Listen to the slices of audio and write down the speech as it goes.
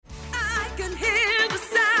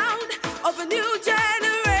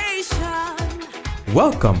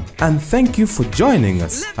Welcome and thank you for joining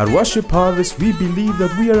us. At Worship Harvest, we believe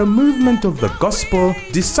that we are a movement of the gospel,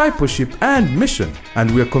 discipleship, and mission, and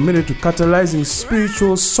we are committed to catalyzing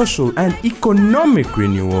spiritual, social, and economic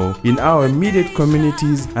renewal in our immediate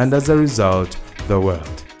communities and, as a result, the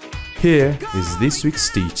world. Here is this week's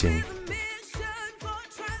teaching.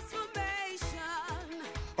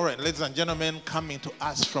 All right, ladies and gentlemen, coming to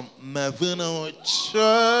us from Mavuno Church.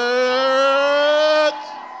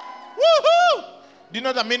 Woohoo! Do you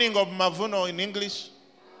know the meaning of Mavuno in English?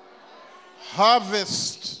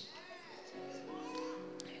 Harvest.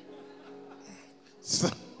 So,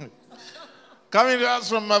 coming to us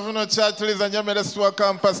from Mavuno Church, ladies and gentlemen, let's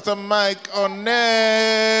welcome Pastor Mike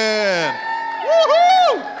Onen.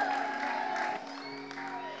 Woohoo!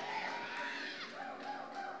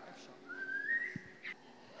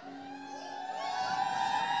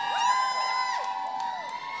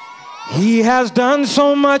 He has done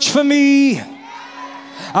so much for me,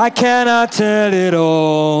 I cannot tell it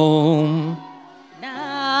all.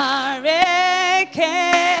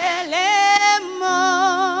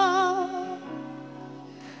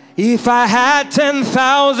 If I had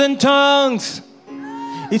 10,000 tongues,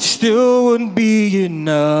 it still wouldn't be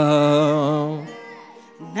enough.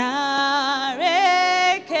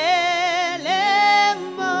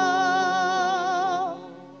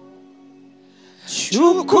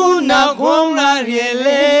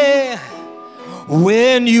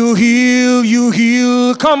 When you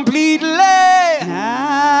heal completely.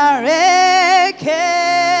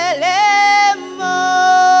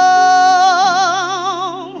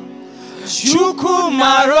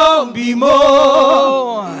 Chukumarobimo.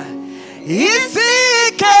 If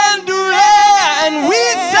he can do it, and we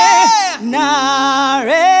say,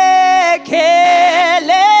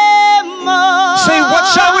 say, what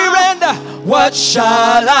shall we render? What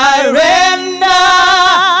shall I render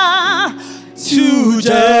to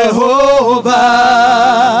Jehovah?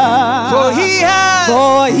 For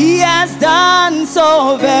he has done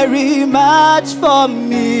so very much for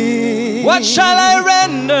me. What shall I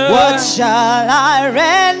render? What shall I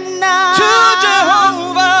render to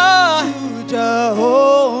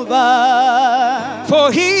Jehovah?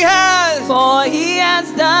 For he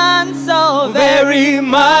has done so very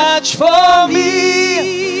much for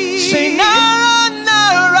me. Say Nara,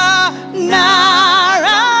 Nara,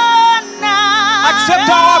 Nara, Nara. Accept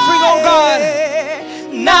our offering, oh God.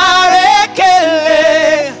 Narekele,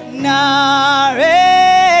 Narekele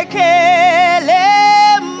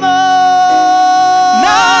mo.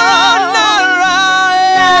 Nara, Nara,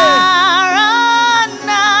 Nara,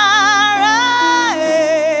 Nara,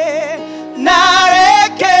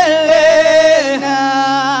 Narekele,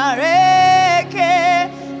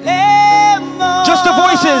 Narekele mo. Just the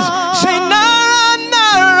voices. Say Nara,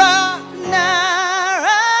 Nara,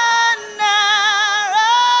 Nara, Nara,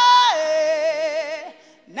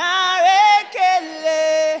 Narekele,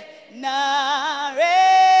 Narekele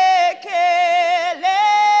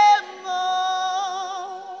mo.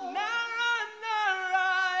 Nara, Nara,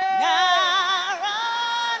 Nara,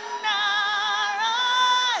 Nara,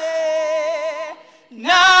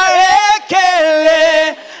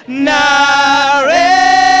 Narekele, Narekele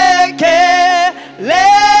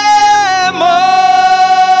mo.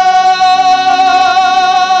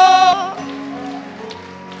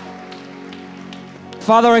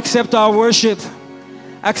 Father, accept our worship.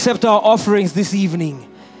 Accept our offerings this evening.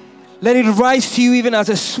 Let it rise to you even as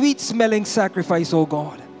a sweet-smelling sacrifice, oh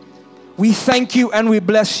God. We thank you and we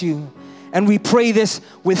bless you. And we pray this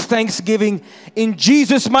with thanksgiving in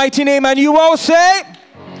Jesus' mighty name. And you all say,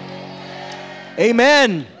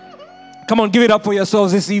 Amen. Come on, give it up for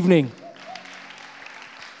yourselves this evening.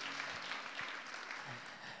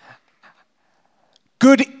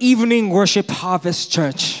 Good evening, Worship Harvest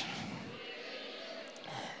Church.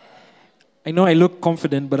 I know I look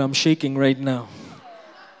confident, but I'm shaking right now.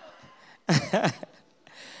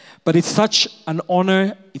 But it's such an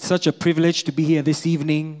honor, it's such a privilege to be here this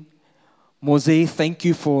evening. Mose, thank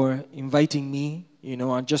you for inviting me,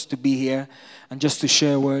 and just to be here and just to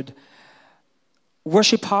share a word.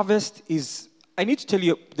 Worship Harvest is, I need to tell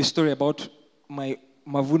you the story about my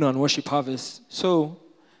Mavuno and Worship Harvest. So,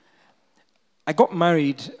 I got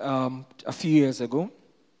married a few years ago,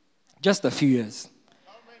 just a few years.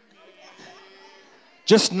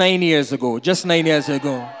 Just 9 years ago.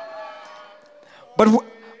 But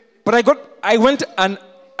I went and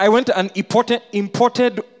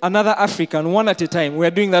imported another African one at a time. We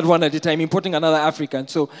are doing that one at a time, importing another African.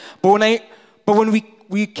 So, but when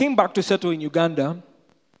we came back to settle in Uganda,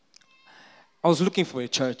 I was looking for a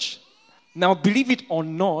church. Now, believe it or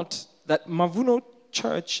not, that Mavuno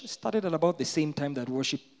Church started at about the same time that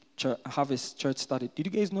Worship Harvest Church started. Did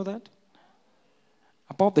you guys know that?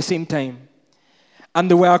 About the same time. And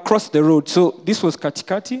they were across the road. So this was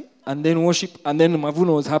Katikati, and then worship, and then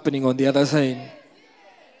Mavuno was happening on the other side.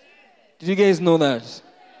 Did you guys know that?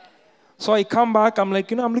 So I come back, I'm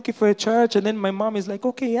like, I'm looking for a church. And then my mom is like,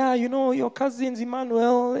 okay, yeah, your cousins,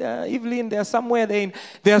 Emmanuel, Evelyn, they're somewhere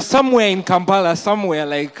in Kampala, somewhere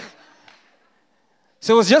like.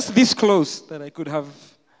 So it was just this close that I could have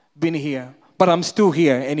been here. But I'm still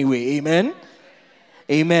here anyway, amen?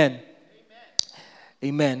 Amen.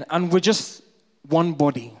 Amen. And we're just one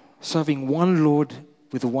body, serving one Lord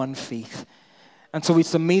with one faith. And so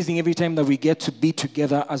it's amazing every time that we get to be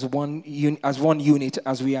together as one unit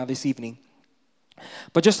as we are this evening.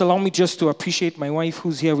 But just allow me just to appreciate my wife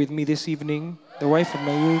who's here with me this evening, the wife of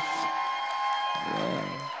my youth.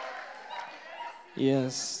 Yeah.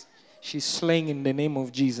 Yes, she's slaying in the name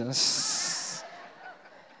of Jesus.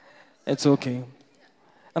 It's okay.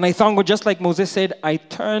 And I thank God, just like Moses said, I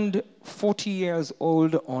turned 40 years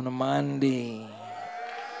old on Monday.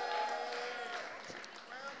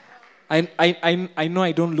 I know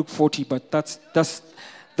I don't look 40, but that's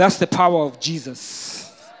the power of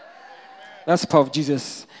Jesus. That's the power of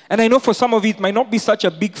Jesus. And I know for some of you, it might not be such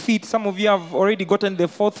a big feat. Some of you have already gotten the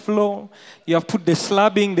 4th floor. You have put the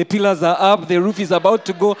slabbing, the pillars are up, the roof is about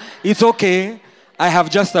to go. It's okay. I have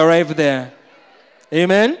just arrived there.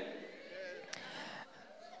 Amen?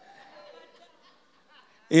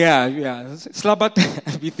 Yeah. Slabat,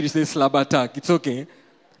 B3 says slab attack. It's okay.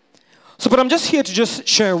 So, but I'm just here to just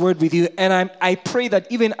share a word with you. And I pray that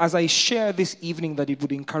even as I share this evening, that it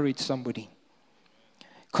would encourage somebody.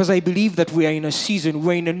 Because I believe that we're in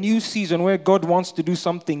a new season where God wants to do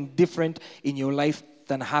something different in your life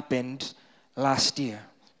than happened last year.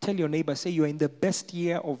 Tell your neighbor, say you're in the best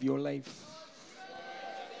year of your life.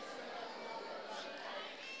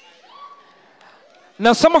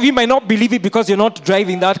 Now, some of you might not believe it because you're not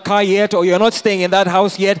driving that car yet or you're not staying in that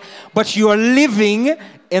house yet, but you are living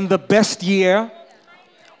in the best year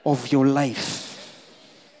of your life.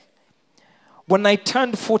 When I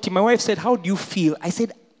turned 40, my wife said, how do you feel? I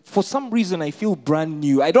said, for some reason, I feel brand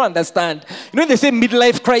new. I don't understand. They say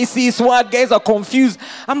midlife crisis, what? Guys are confused.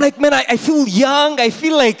 I'm like, man, I feel young. I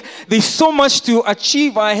feel like there's so much to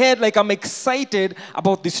achieve ahead. Like, I'm excited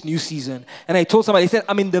about this new season. And I told somebody, I said,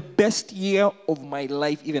 I'm in the best year of my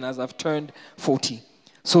life, even as I've turned 40.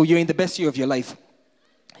 So you're in the best year of your life.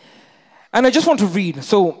 And I just want to read.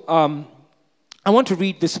 So I want to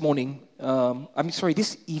read this morning.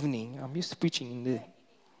 This evening. I'm used to preaching in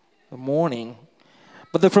the morning.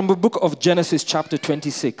 But they're from the book of Genesis chapter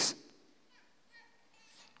 26.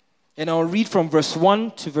 And I'll read from verse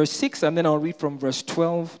 1 to verse 6, and then I'll read from verse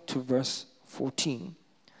 12 to verse 14.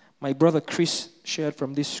 My brother Chris shared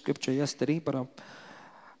from this scripture yesterday, but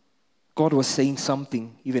God was saying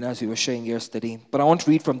something even as we were sharing yesterday. But I want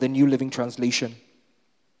to read from the New Living Translation.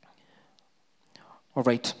 All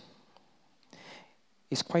right.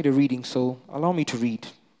 It's quite a reading, so allow me to read.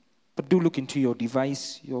 But do look into your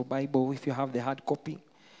device, your Bible, if you have the hard copy,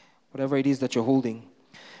 whatever it is that you're holding.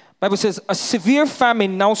 Bible says, a severe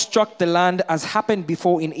famine now struck the land as happened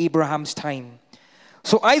before in Abraham's time.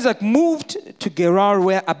 So Isaac moved to Gerar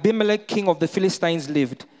where Abimelech, king of the Philistines,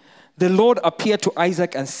 lived. The Lord appeared to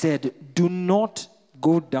Isaac and said, do not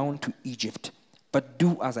go down to Egypt, but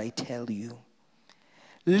do as I tell you.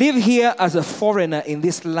 Live here as a foreigner in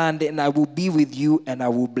this land, and I will be with you and I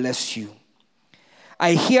will bless you.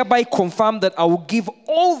 I hereby confirm that I will give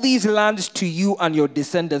all these lands to you and your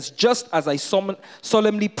descendants, just as I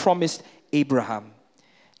solemnly promised Abraham,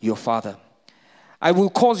 your father. I will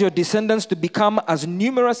cause your descendants to become as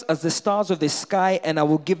numerous as the stars of the sky, and I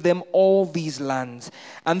will give them all these lands.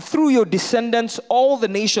 And through your descendants, all the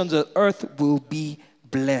nations of earth will be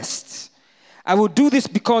blessed. I will do this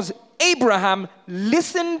because Abraham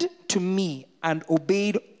listened to me and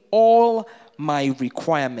obeyed all my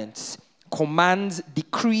requirements, commands,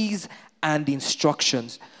 decrees, and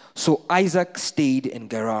instructions. So Isaac stayed in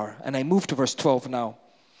Gerar. And I move to verse 12 now.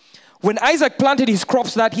 When Isaac planted his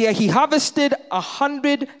crops that year, he harvested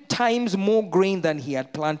 100 times more grain than he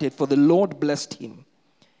had planted, for the Lord blessed him.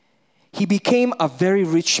 He became a very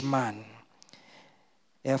rich man.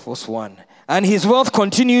 Air Force One. And his wealth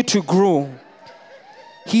continued to grow.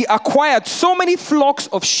 He acquired so many flocks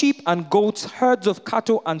of sheep and goats, herds of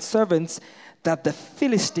cattle and servants, that the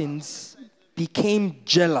Philistines became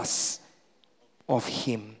jealous of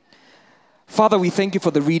him. Father, we thank you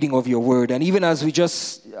for the reading of your word. And even as we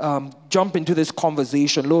just jump into this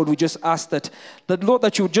conversation, Lord, we just ask that Lord,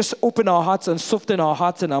 that you would just open our hearts and soften our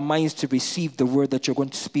hearts and our minds to receive the word that you're going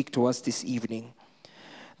to speak to us this evening.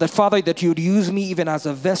 That, Father, that you would use me even as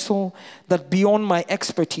a vessel, that beyond my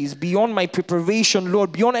expertise, beyond my preparation,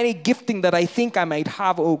 Lord, beyond any gifting that I think I might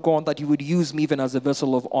have, oh God, that you would use me even as a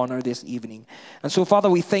vessel of honor this evening. And so, Father,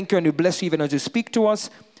 we thank you and we bless you even as you speak to us,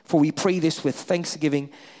 for we pray this with thanksgiving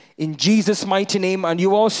in Jesus' mighty name. And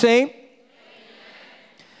you all say, Amen.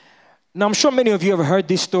 Now, I'm sure many of you have heard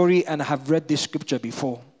this story and have read this scripture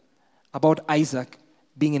before about Isaac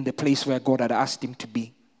being in the place where God had asked him to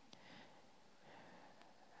be.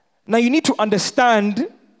 Now, you need to understand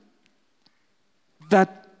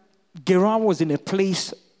that Gerar was in a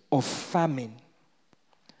place of famine.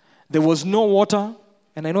 There was no water.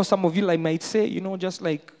 And I know some of you might say, just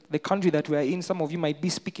like the country that we are in, some of you might be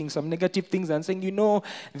speaking some negative things and saying,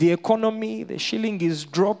 the economy, the shilling is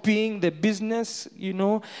dropping, the business,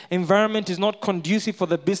 environment is not conducive for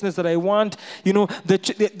the business that I want. The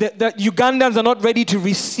Ugandans are not ready to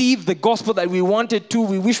receive the gospel that we wanted to.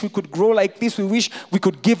 We wish we could grow like this. We wish we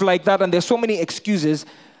could give like that. And there's so many excuses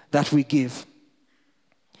that we give.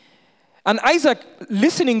 And Isaac,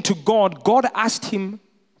 listening to God, God asked him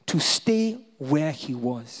to stay where he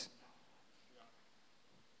was.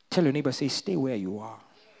 Tell your neighbor, say, stay where you are.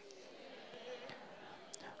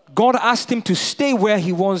 God asked him to stay where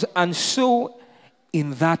he was and sow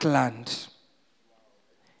in that land.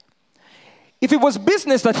 If it was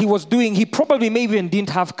business that he was doing, he probably maybe even didn't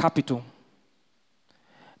have capital.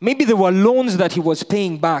 Maybe there were loans that he was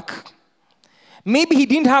paying back. Maybe he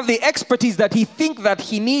didn't have the expertise that he think that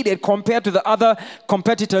he needed compared to the other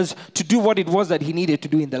competitors to do what it was that he needed to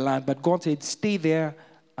do in the land. But God said, stay there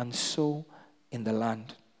and sow in the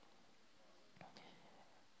land.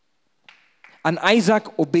 And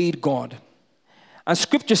Isaac obeyed God. And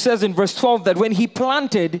scripture says in verse 12 that when he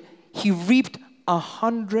planted, he reaped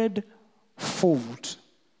 100-fold.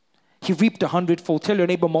 He reaped 100-fold. Tell your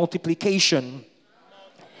neighbor, multiplication.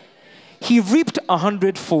 He reaped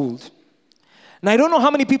 100-fold. Now, I don't know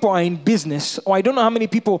how many people are in business, or I don't know how many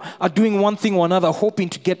people are doing one thing or another, hoping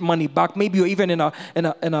to get money back. Maybe you're even in a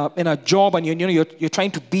job and you're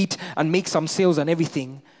trying to beat and make some sales and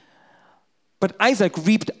everything. But Isaac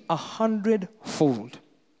reaped 100-fold.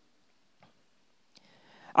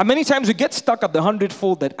 And many times we get stuck at the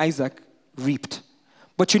 100-fold that Isaac reaped.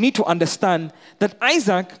 But you need to understand that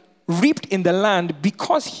Isaac reaped in the land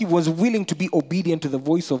because he was willing to be obedient to the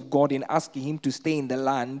voice of God in asking him to stay in the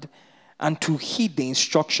land and to heed the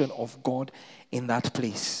instruction of God in that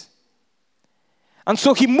place. And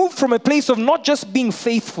so he moved from a place of not just being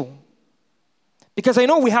faithful, because I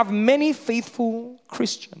know we have many faithful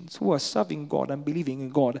Christians who are serving God and believing in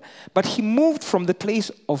God, but he moved from the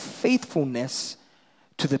place of faithfulness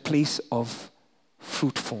to the place of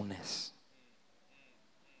fruitfulness.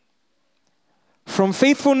 From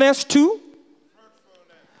faithfulness to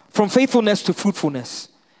fruitfulness.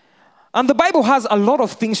 And the Bible has a lot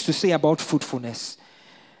of things to say about fruitfulness.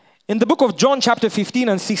 In the book of John chapter 15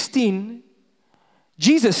 and 16,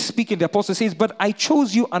 Jesus speaking, the apostle says, but I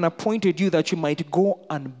chose you and appointed you that you might go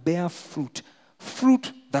and bear fruit.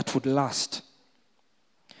 Fruit that would last.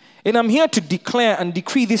 And I'm here to declare and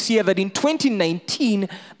decree this year that in 2019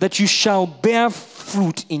 that you shall bear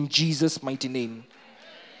fruit in Jesus' mighty name.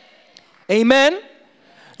 Amen?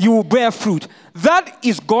 You will bear fruit. That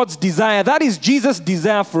is God's desire. That is Jesus'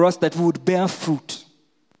 desire for us, that we would bear fruit.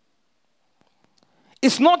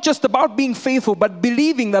 It's not just about being faithful, but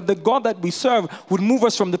believing that the God that we serve would move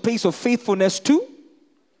us from the place of faithfulness to.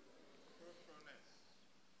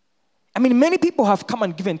 I mean, many people have come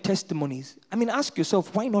and given testimonies. I mean, ask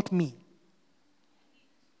yourself, why not me?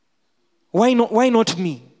 Why not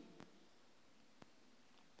me?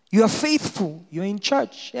 You are faithful. You're in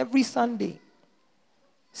church every Sunday.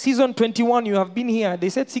 Season 21, you have been here. They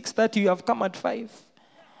said 6:30, you have come at 5.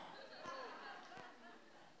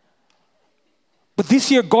 But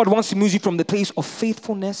this year, God wants to move you from the place of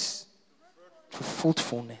faithfulness to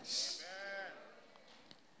fruitfulness.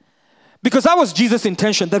 Because that was Jesus'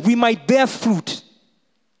 intention, that we might bear fruit.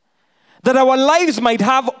 That our lives might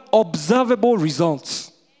have observable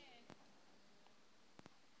results.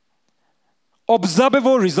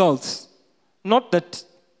 Observable results. Not that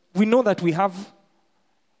we know that we have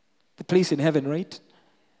the place in heaven, right?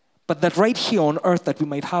 But that right here on earth that we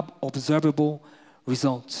might have observable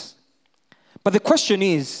results. But the question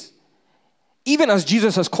is, even as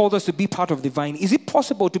Jesus has called us to be part of the vine, is it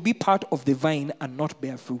possible to be part of the vine and not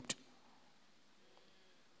bear fruit?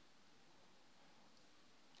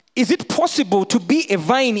 Is it possible to be a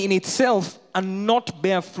vine in itself and not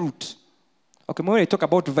bear fruit? Okay, when I talk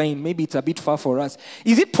about vine, maybe it's a bit far for us.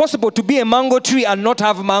 Is it possible to be a mango tree and not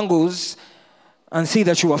have mangoes and say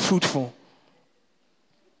that you are fruitful?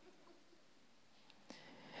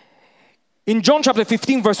 In John chapter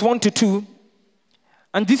 15, verse 1 to 2,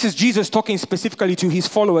 and this is Jesus talking specifically to his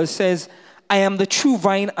followers, says, I am the true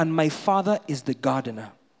vine and my Father is the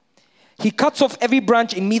gardener. He cuts off every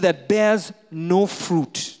branch in me that bears no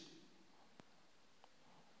fruit.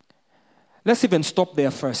 Let's even stop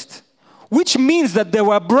there first. Which means that there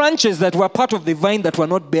were branches that were part of the vine that were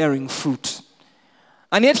not bearing fruit.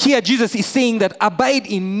 And yet here Jesus is saying that abide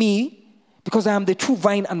in me because I am the true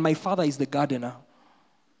vine and my Father is the gardener.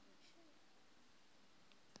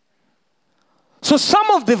 So some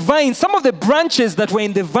of the branches that were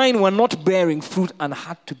in the vine were not bearing fruit and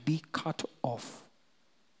had to be cut off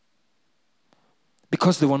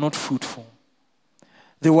because they were not fruitful.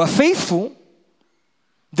 They were faithful.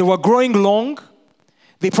 They were growing long.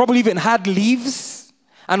 They probably even had leaves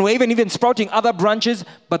and were even sprouting other branches,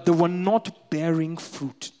 but they were not bearing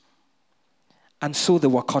fruit. And so they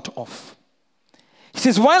were cut off. He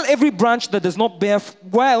says, while every branch that does not bear,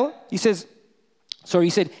 he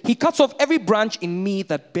said, he cuts off every branch in me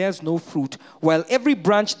that bears no fruit, while every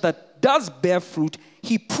branch that does bear fruit,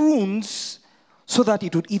 he prunes so that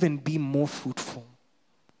it would even be more fruitful.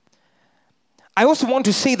 I also want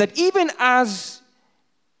to say that even as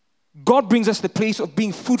God brings us to the place of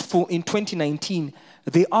being fruitful in 2019,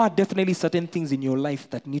 there are definitely certain things in your life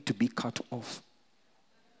that need to be cut off.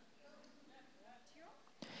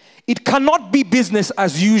 It cannot be business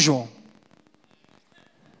as usual.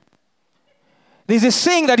 There's a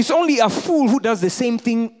saying that it's only a fool who does the same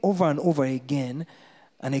thing over and over again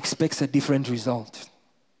and expects a different result.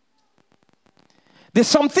 There's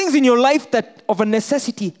some things in your life that of a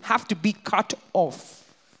necessity have to be cut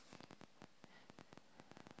off.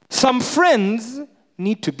 Some friends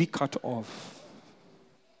need to be cut off.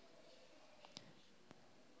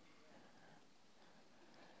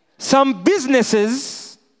 Some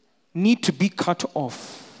businesses need to be cut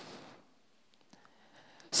off.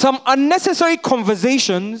 Some unnecessary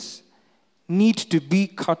conversations need to be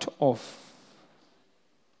cut off.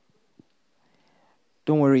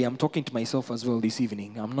 Don't worry, I'm talking to myself as well this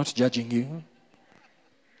evening. I'm not judging you.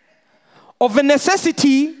 Of a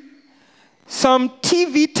necessity, some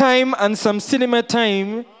TV time and some cinema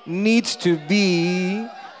time needs to be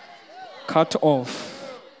cut off.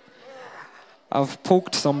 I've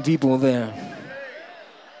poked some people there.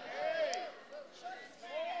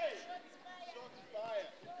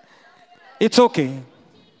 It's okay.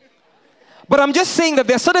 But I'm just saying that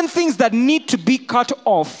there are certain things that need to be cut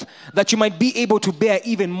off that you might be able to bear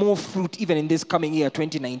even more fruit even in this coming year,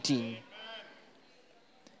 2019.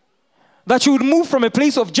 That you would move from a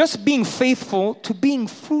place of just being faithful to being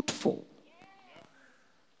fruitful.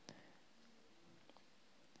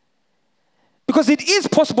 Because it is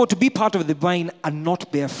possible to be part of the vine and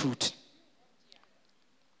not bear fruit.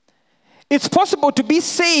 It's possible to be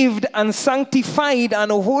saved and sanctified and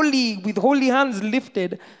holy with holy hands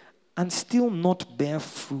lifted and still not bear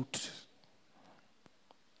fruit.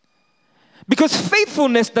 Because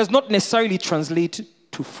faithfulness does not necessarily translate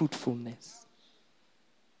to fruitfulness.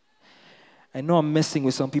 I know I'm messing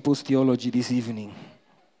with some people's theology this evening.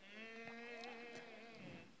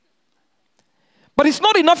 But it's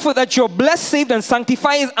not enough for that you're blessed, saved, and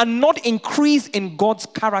sanctified and not increase in God's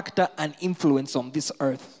character and influence on this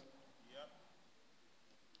earth.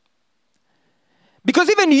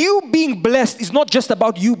 Because even you being blessed is not just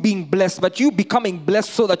about you being blessed, but you becoming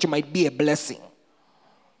blessed so that you might be a blessing.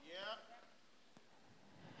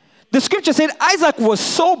 The scripture said Isaac was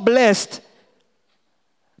so blessed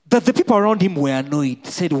that the people around him were annoyed.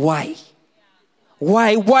 Said, why?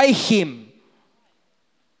 Why him?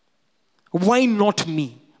 Why not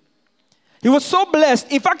me? He was so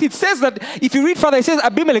blessed. In fact, it says that if you read further, it says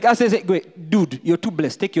Abimelech says, dude, you're too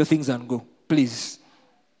blessed. Take your things and go, please.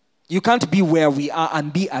 You can't be where we are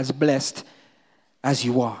and be as blessed as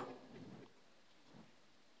you are.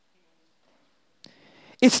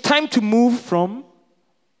 It's time to move from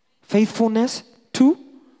faithfulness to.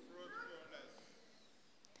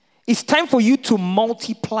 It's time for you to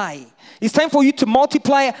multiply. It's time for you to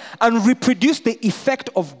multiply and reproduce the effect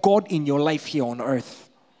of God in your life here on earth.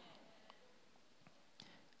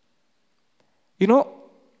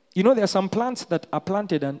 You know, there are some plants that are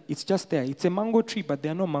planted and it's just there. It's a mango tree, but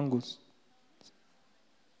there are no mangoes.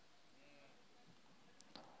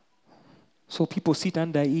 So people sit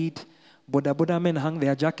under it. Boda men hang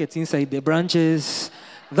their jackets inside the branches.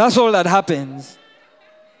 That's all that happens.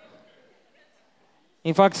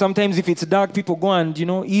 In fact, sometimes if it's dark, people go and,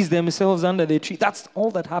 ease themselves under the tree. That's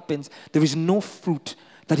all that happens. There is no fruit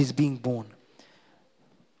that is being born.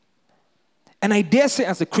 And I dare say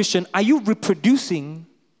as a Christian, are you reproducing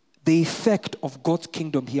the effect of God's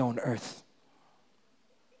kingdom here on earth?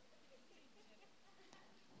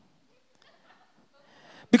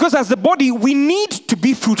 Because as the body, we need to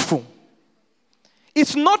be fruitful.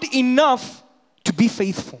 It's not enough to be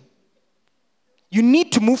faithful. You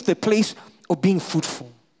need to move to the place of being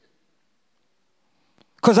fruitful.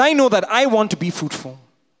 Because I know that I want to be fruitful.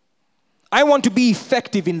 I want to be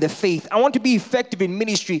effective in the faith. I want to be effective in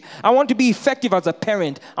ministry. I want to be effective as a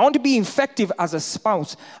parent. I want to be effective as a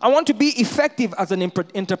spouse. I want to be effective as an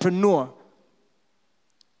entrepreneur.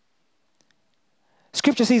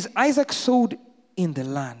 Scripture says, Isaac sowed in the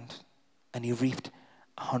land and he reaped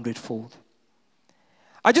 100-fold.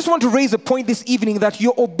 I just want to raise a point this evening that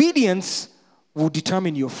your obedience will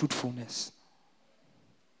determine your fruitfulness.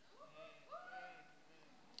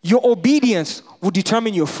 Your obedience will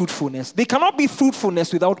determine your fruitfulness. There cannot be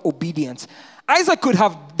fruitfulness without obedience. Isaac could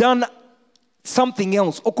have done something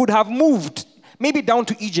else or could have moved, maybe down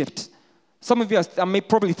to Egypt. Some of you are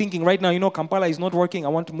probably thinking right now, Kampala is not working. I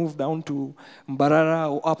want to move down to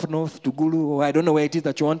Mbarara or up north to Gulu, or I don't know where it is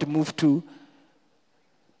that you want to move to.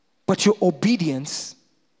 But your obedience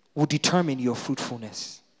will determine your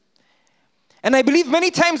fruitfulness. And I believe many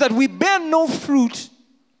times that we bear no fruit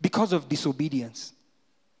because of disobedience.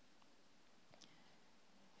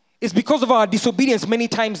 It's because of our disobedience many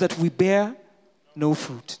times that we bear no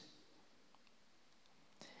fruit.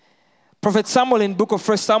 Prophet Samuel in the book of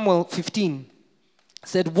 1 Samuel 15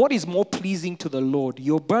 said, what is more pleasing to the Lord,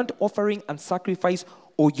 your burnt offering and sacrifice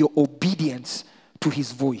or your obedience to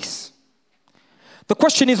his voice? The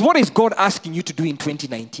question is, what is God asking you to do in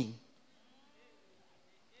 2019?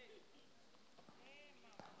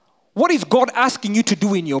 What is God asking you to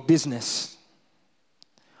do in your business?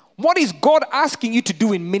 What is God asking you to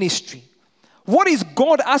do in ministry? What is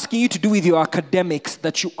God asking you to do with your academics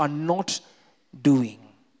that you are not doing?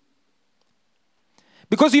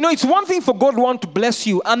 Because it's one thing for God to want to bless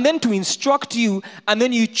you and then to instruct you, and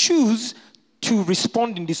then you choose to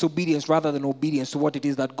respond in disobedience rather than obedience to what it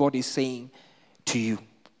is that God is saying to you.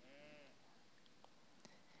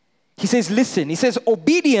 He says, listen, he says,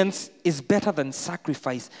 obedience is better than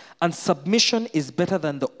sacrifice, and submission is better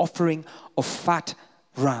than the offering of fat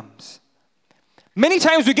rams. Many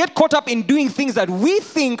times we get caught up in doing things that we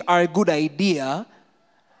think are a good idea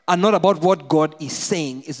and not about what God is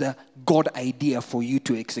saying is a God idea for you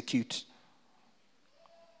to execute.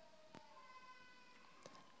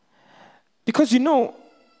 Because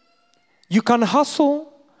you can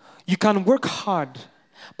hustle, you can work hard,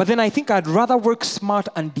 but then I think I'd rather work smart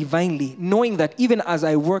and divinely, knowing that even as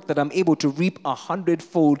I work that I'm able to reap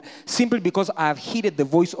 100-fold simply because I have heeded the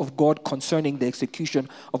voice of God concerning the execution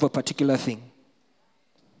of a particular thing.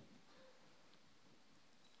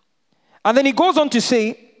 And then he goes on to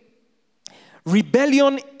say,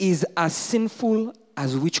 rebellion is as sinful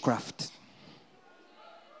as witchcraft.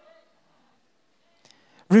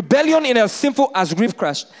 Rebellion is as sinful as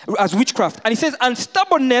witchcraft. And he says, and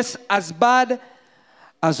stubbornness as bad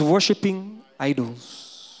as worshipping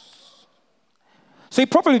idols. So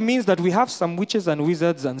it probably means that we have some witches and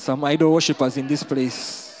wizards and some idol worshippers in this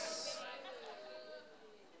place.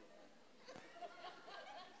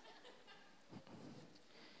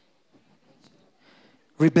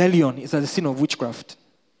 Rebellion is as a sin of witchcraft.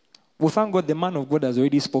 Well, thank God the man of God has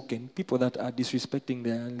already spoken. People that are disrespecting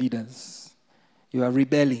their leaders, you are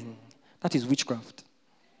rebelling. That is witchcraft.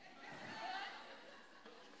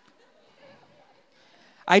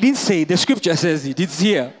 I didn't say it. The scripture says it. It's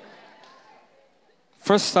here.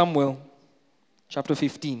 1 Samuel chapter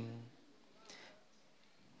 15.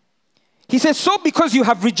 He says, so because you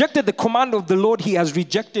have rejected the command of the Lord, he has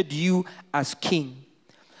rejected you as king.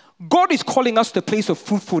 God is calling us to a place of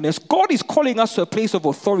fruitfulness. God is calling us to a place of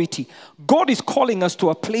authority. God is calling us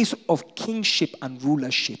to a place of kingship and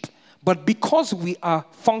rulership. But because we are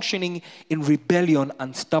functioning in rebellion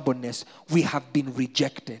and stubbornness, we have been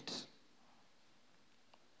rejected.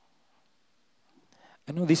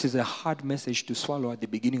 I know this is a hard message to swallow at the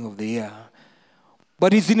beginning of the year.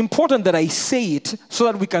 But it's important that I say it so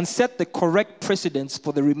that we can set the correct precedents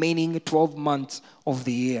for the remaining 12 months of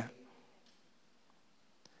the year.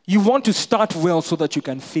 You want to start well so that you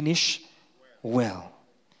can finish well.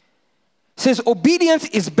 It says obedience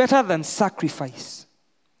is better than sacrifice.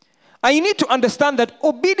 And you need to understand that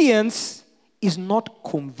obedience is not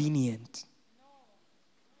convenient.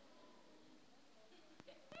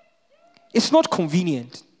 It's not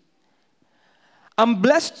convenient. I'm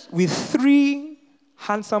blessed with 3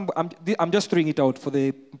 handsome, I'm just throwing it out for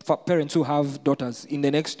the parents who have daughters in the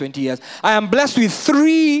next 20 years. I am blessed with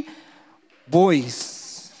 3 boys.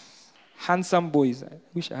 Handsome boys. I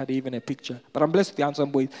wish I had even a picture, but I'm blessed with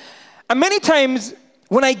handsome boys. And many times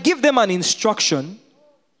when I give them an instruction,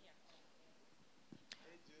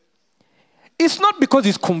 it's not because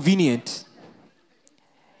it's convenient.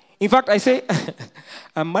 In fact, I say,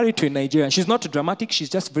 I'm married to a Nigerian. She's not dramatic. She's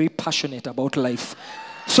just very passionate about life.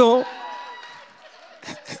 So,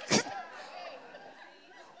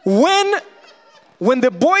 when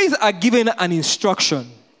the boys are given an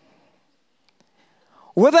instruction,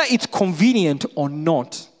 whether it's convenient or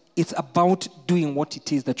not, it's about doing what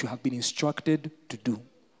it is that you have been instructed to do.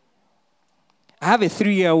 I have a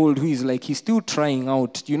 3-year-old who is like, he's still trying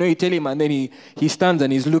out. You tell him and then he stands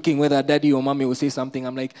and he's looking whether daddy or mommy will say something.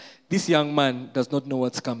 I'm like, this young man does not know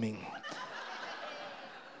what's coming.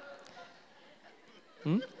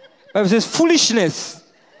 But it says foolishness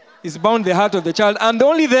is bound the heart of the child. And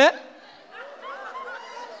only there.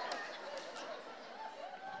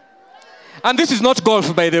 And this is not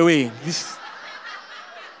golf, by the way.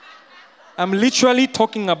 I'm literally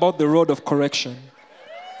talking about the rod of correction.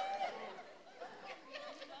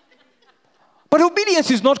 But obedience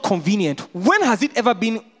is not convenient. When has it ever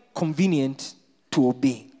been convenient to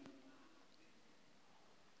obey?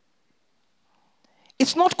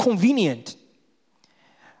 It's not convenient.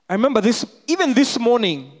 I remember even this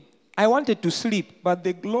morning, I wanted to sleep, but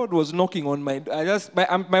the Lord was knocking on my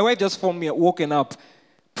wife just found me woken up,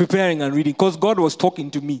 preparing and reading, because God was talking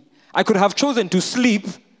to me. I could have chosen to sleep,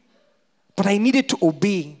 but I needed to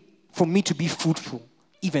obey for me to be fruitful,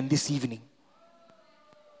 even this evening.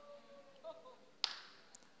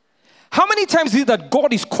 How many times is it that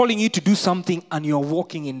God is calling you to do something and you're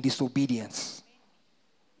walking in disobedience?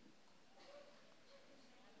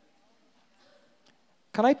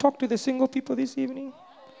 Can I talk to the single people this evening?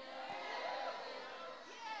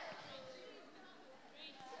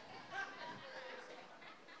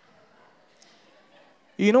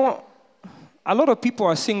 A lot of people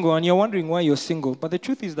are single and you're wondering why you're single. But the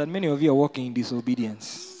truth is that many of you are walking in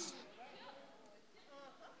disobedience.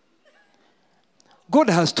 God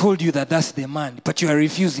has told you that that's the man, but you are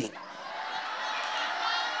refusing.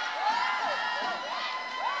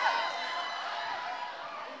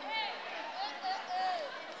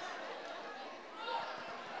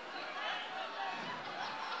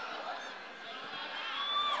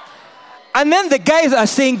 And then the guys are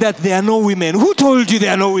saying that there are no women. Who told you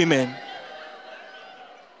there are no women?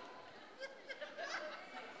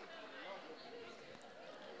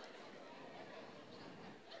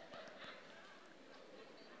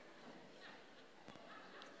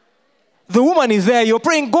 The woman is there. You're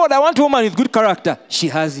praying, God, I want a woman with good character. She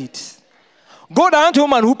has it. God, I want a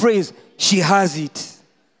woman who prays. She has it.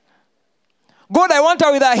 God, I want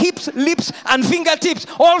her with her hips, lips, and fingertips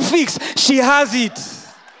all fixed. She has it.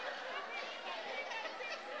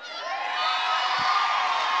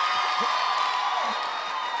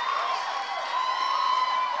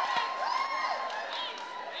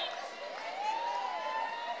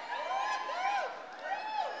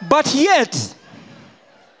 But yet,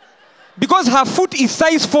 because her foot is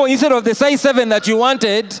size 4 instead of the size 7 that you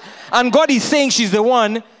wanted, and God is saying she's the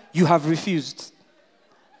one, you have refused.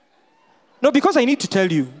 No, because I need to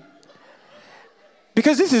tell you.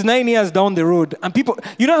 Because this is 9 years down the road, and people,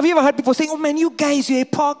 have you ever heard people saying, oh man, you guys, you're a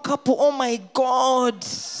power couple, oh my God.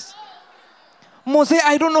 Mose,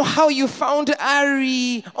 I don't know how you found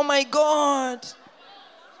Ari. Oh my God.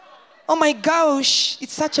 Oh my gosh,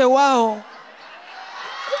 it's such a wow.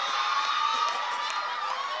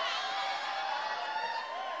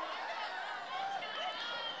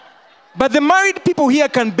 But the married people here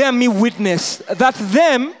can bear me witness that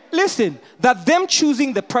them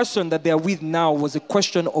choosing the person that they are with now was a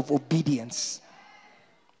question of obedience.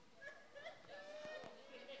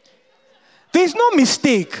 There's no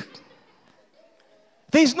mistake.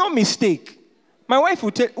 There's no mistake. My wife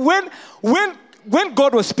would tell, when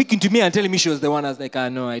God was speaking to me and telling me she was the one, I was like,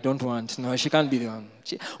 no, I don't want. No, she can't be the one.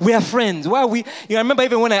 We are friends. Why are we? I remember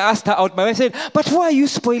even when I asked her out, my wife said, but why are you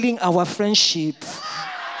spoiling our friendship?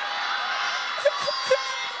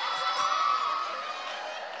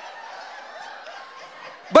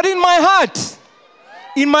 But in my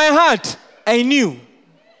heart, I knew.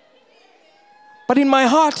 But in my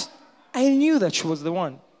heart, I knew that she was the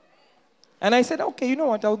one. And I said, okay, you know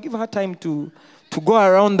what? I'll give her time to go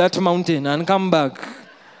around that mountain and come back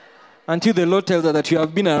until the Lord tells her that you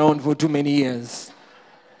have been around for too many years.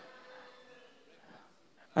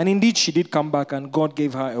 And indeed, she did come back and God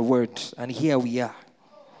gave her a word. And here we are.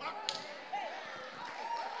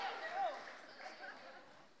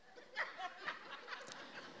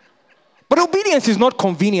 But obedience is not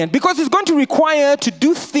convenient because it's going to require to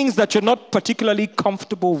do things that you're not particularly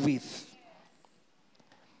comfortable with.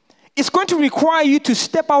 It's going to require you to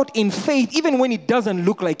step out in faith even when it doesn't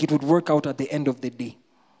look like it would work out at the end of the day.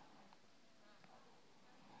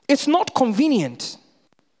 It's not convenient.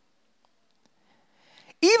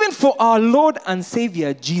 Even for our Lord and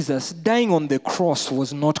Savior Jesus, dying on the cross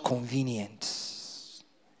was not convenient.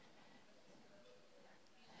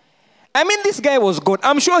 I mean, this guy was God.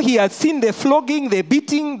 I'm sure he had seen the flogging, the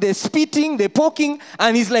beating, the spitting, the poking,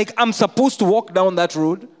 and he's like, I'm supposed to walk down that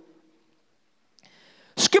road.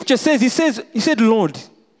 Scripture says, he said, Lord,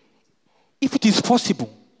 if it is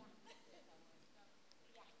possible,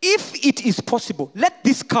 let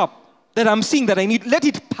this cup that I'm seeing that I need, let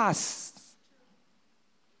it pass.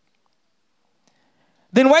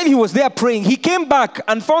 Then while he was there praying, he came back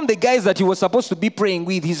and found the guys that he was supposed to be praying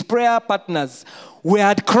with, his prayer partners,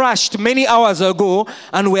 had crashed many hours ago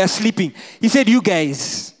and were sleeping. He said, you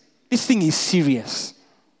guys, this thing is serious.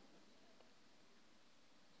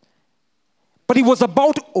 But it was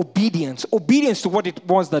about obedience to what it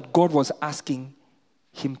was that God was asking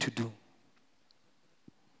him to do.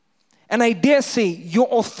 And I dare say, your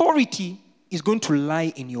authority is going to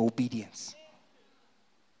lie in your obedience.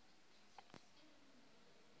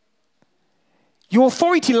 Your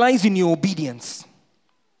authority lies in your obedience.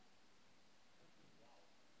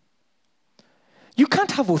 You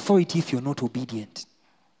can't have authority if you're not obedient.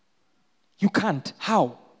 You can't.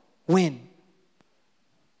 How? When?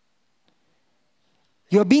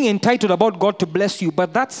 You're being entitled about God to bless you,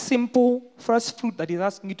 but that simple first fruit that He's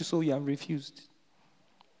asking you to sow, you have refused.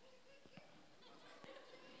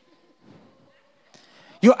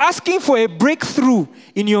 You're asking for a breakthrough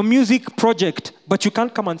in your music project, but you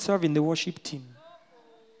can't come and serve in the worship team.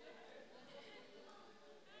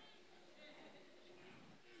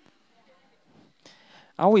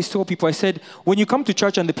 I always tell people, I said, when you come to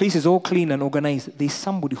church and the place is all clean and organized, there's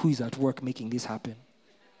somebody who is at work making this happen.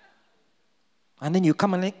 And then you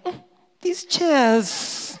come and like, these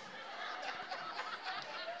chairs.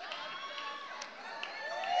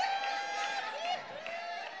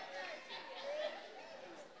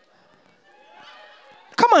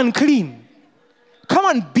 Come and clean. Come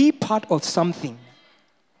and be part of something.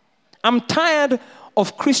 I'm tired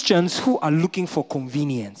of Christians who are looking for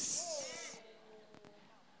convenience.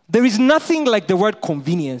 There is nothing like the word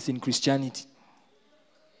convenience in Christianity.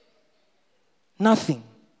 Nothing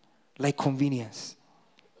like convenience.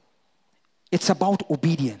 It's about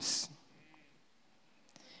obedience.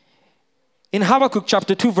 In Habakkuk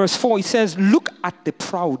chapter 2 verse 4, it says, look at the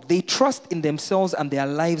proud. They trust in themselves and their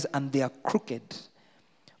lives and they are crooked.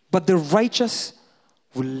 But the righteous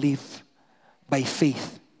will live by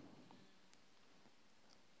faith.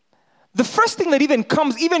 The first thing that even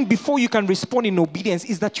comes, even before you can respond in obedience,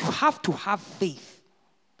 is that you have to have faith.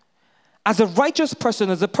 As a righteous person,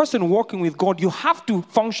 as a person walking with God, you have to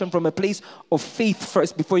function from a place of faith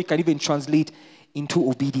first before you can even translate into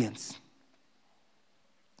obedience.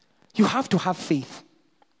 You have to have faith.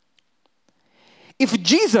 If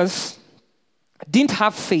Jesus didn't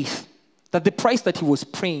have faith that the price that he was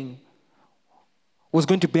paying was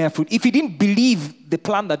going to bear fruit, if he didn't believe the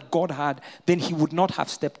plan that God had, then he would not have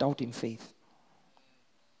stepped out in faith.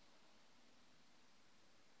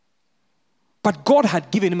 But God had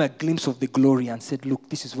given him a glimpse of the glory and said, look,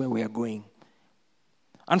 this is where we are going.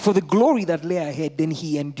 And for the glory that lay ahead, then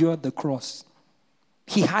he endured the cross.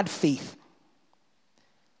 He had faith.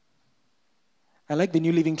 I like the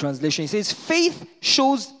New Living Translation. It says, faith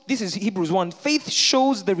shows, this is Hebrews 1, faith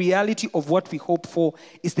shows the reality of what we hope for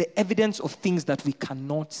is the evidence of things that we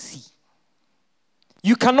cannot see.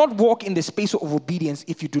 You cannot walk in the space of obedience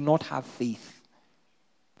if you do not have faith.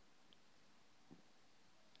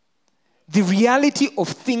 The reality of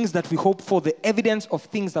things that we hope for, the evidence of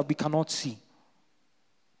things that we cannot see.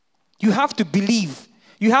 You have to believe.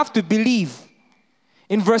 You have to believe.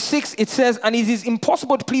 In verse 6, it says, and it is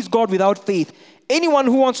impossible to please God without faith. Anyone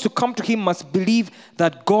who wants to come to him must believe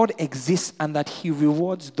that God exists and that he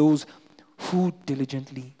rewards those who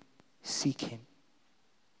diligently seek him.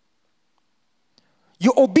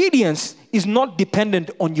 Your obedience is not dependent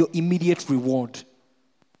on your immediate reward.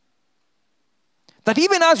 That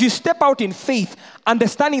even as you step out in faith,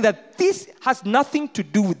 understanding that this has nothing to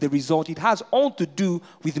do with the result, it has all to do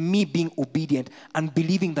with me being obedient and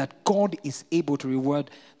believing that God is able to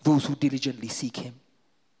reward those who diligently seek him.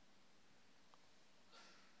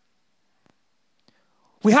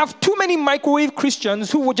 We have too many microwave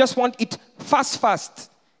Christians who would just want it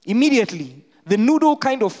fast, immediately. The noodle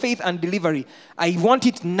kind of faith and delivery. I want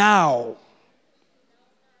it now.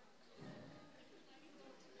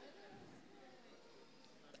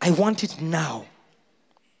 I want it now.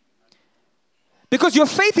 Because your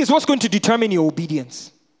faith is what's going to determine your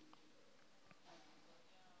obedience.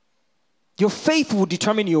 Your faith will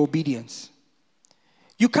determine your obedience.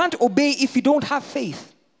 You can't obey if you don't have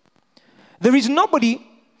faith. There is nobody,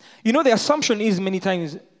 the assumption is many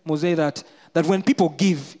times, Mose, that that when people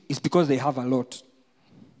give, it's because they have a lot.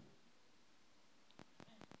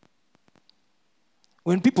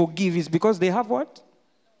 When people give, it's because they have what?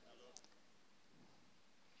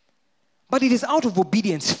 But it is out of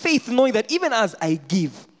obedience, faith, knowing that even as I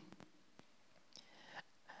give.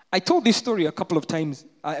 I told this story a couple of times.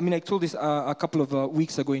 I told this a couple of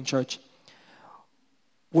weeks ago in church.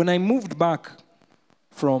 When I moved back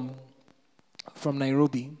from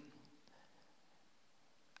Nairobi,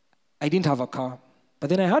 I didn't have a car. But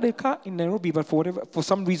then I had a car in Nairobi, but for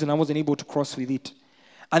some reason I wasn't able to cross with it.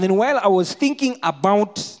 And then while I was thinking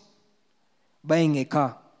about buying a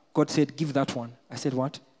car, God said, give that one. I said,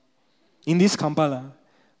 what? In this Kampala.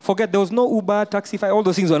 Forget, there was no Uber, Taxify, all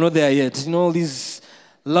those things were not there yet. You know, all these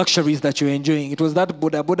luxuries that you're enjoying. It was that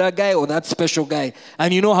Buddha guy or that special guy.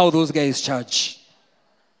 And you know how those guys charge.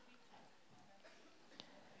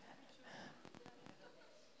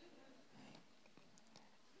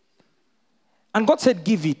 And God said,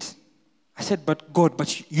 give it. I said, but God,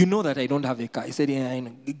 but you know that I don't have a car. He said, yeah, I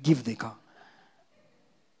know. Give the car.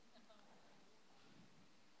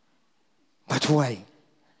 But why?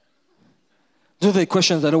 Those are the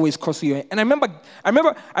questions that always cross you. And I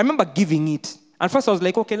remember giving it. And first I was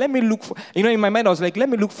like, okay, let me look for, in my mind I was like, let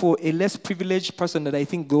me look for a less privileged person that I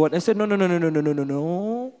think God. I said,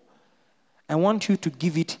 no. I want you to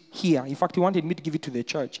give it here. In fact, he wanted me to give it to the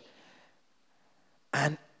church.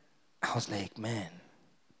 And I was like, man.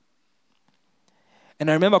 And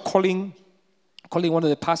I remember calling one of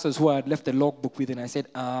the pastors who I had left the logbook with, and I said,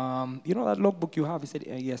 you know that logbook you have? He said,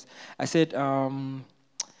 yes. I said,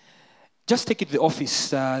 just take it to the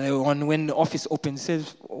office. When the office opens, he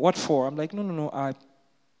says, what for? I'm like, no.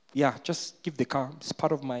 Just give the car. It's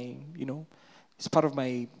part of my, it's part of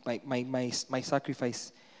my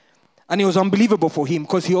sacrifice. And it was unbelievable for him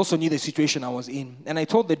because he also knew the situation I was in. And I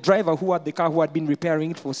told the driver who had the car, who had been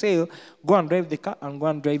repairing it for sale, go and drive the car and go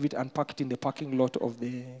and drive it and park it in the parking lot of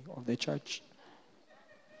the church.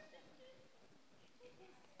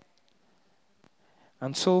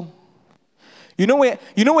 And so, you know where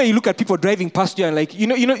you look at people driving past you and like,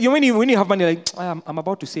 when you have money, like, I'm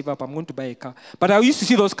about to save up, I'm going to buy a car. But I used to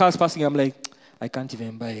see those cars passing, I'm like, I can't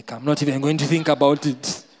even buy a car. I'm not even going to think about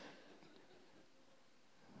it.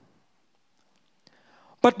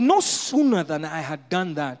 But no sooner than I had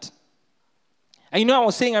done that. And I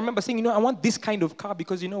remember saying, I want this kind of car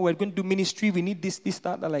because, we're going to do ministry, we need this,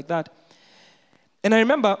 that, like that. And I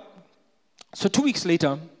remember, so 2 weeks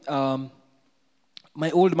later,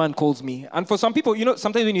 my old man calls me. And for some people,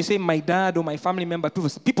 sometimes when you say my dad or my family member,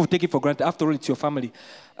 people take it for granted. After all, it's your family.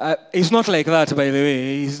 It's not like that, by the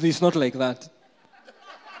way. It's not like that.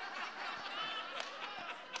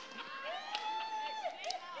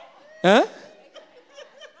 Huh?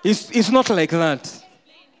 It's not like that.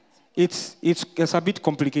 It's a bit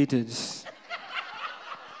complicated.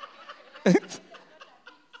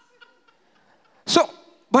 So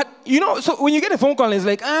when you get a phone call, it's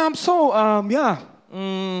like,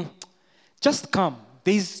 just come.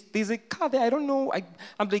 There's a car there. I don't know.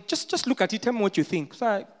 I'm like, just look at it. Tell me what you think.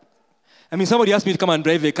 So somebody asked me to come and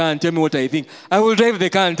drive the car and tell me what I think. I will drive the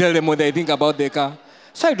car and tell them what I think about the car.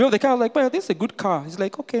 So I drove the car. I was like, well, this is a good car. He's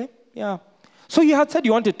like, okay, yeah. So you had said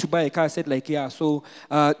you wanted to buy a car. I said, like, yeah. So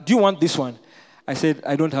do you want this one? I said,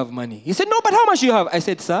 I don't have money. He said, no, but how much do you have? I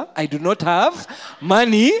said, sir, I do not have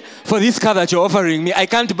money for this car that you're offering me. I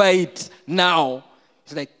can't buy it now.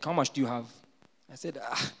 He's like, how much do you have? I said,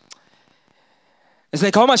 It's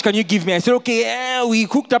like, how much can you give me? I said, okay, we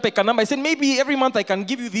hooked up a number. I said, maybe every month I can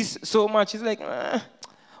give you this so much. He's like,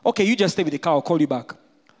 okay, you just stay with the car. I'll call you back.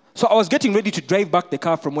 So I was getting ready to drive back the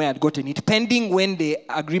car from where I'd gotten it, pending when the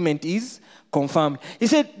agreement is confirmed. He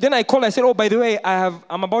said, then I called, I said, oh, by the way,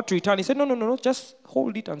 I'm about to return. He said, no, just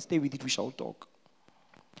hold it and stay with it, we shall talk.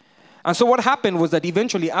 And so what happened was that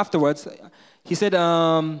eventually afterwards, he said,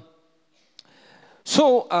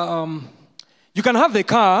 you can have the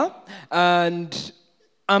car, and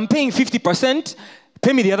I'm paying 50%,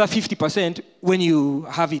 pay me the other 50% when you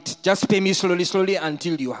have it. Just pay me slowly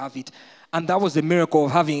until you have it. And that was the miracle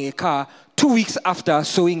of having a car 2 weeks after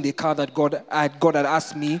sowing the car that God had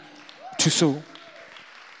asked me to sow.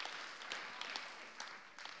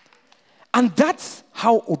 And that's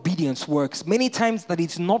how obedience works. Many times that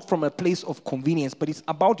it's not from a place of convenience, but it's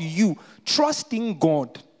about you trusting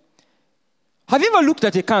God. Have you ever looked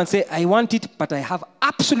at a car and say, I want it, but I have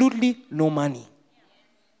absolutely no money?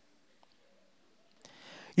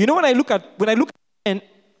 When I look at men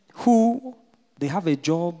who, they have a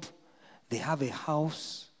job, they have a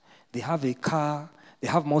house, they have a car, they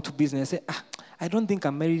have multiple business, I say, I don't think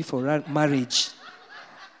I'm ready for marriage.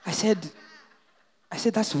 I said,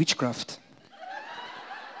 that's witchcraft.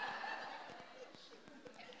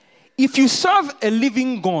 If you serve a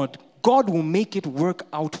living God, God will make it work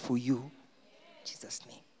out for you. In Jesus'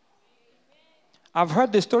 name. I've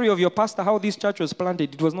heard the story of your pastor, how this church was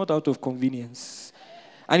planted. It was not out of convenience.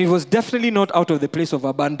 And it was definitely not out of the place of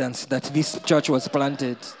abundance that this church was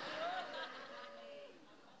planted.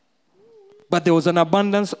 But there was an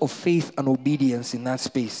abundance of faith and obedience in that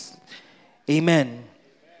space. Amen.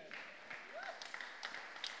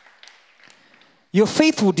 Your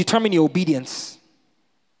faith will determine your obedience.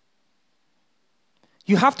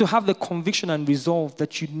 You have to have the conviction and resolve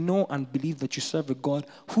that you know and believe that you serve a God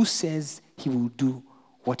who says he will do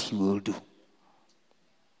what he will do.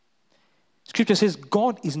 Scripture says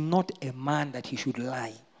God is not a man that he should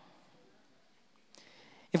lie.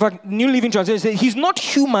 In fact, New Living Translation says he's not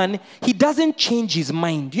human. He doesn't change his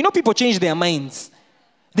mind. You know, people change their minds.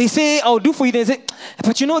 They say, I'll do for you. They say,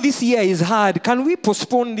 but you know, this year is hard. Can we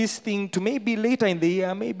postpone this thing to maybe later in the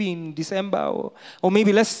year, maybe in December, or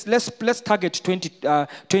maybe let's target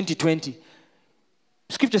 2020.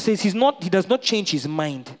 Scripture says he does not change his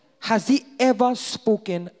mind. Has he ever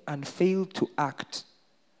spoken and failed to act?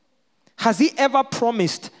 Has he ever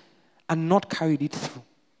promised and not carried it through?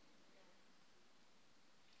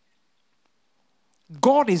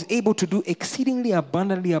 God is able to do exceedingly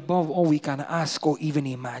abundantly above all we can ask or even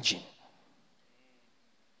imagine.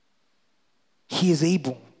 He is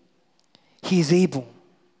able. He is able.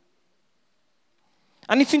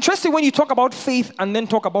 And it's interesting when you talk about faith and then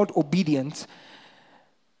talk about obedience.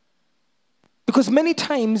 Because many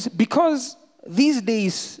times, because these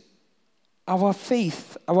days, our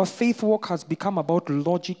faith walk has become about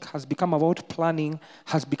logic, has become about planning,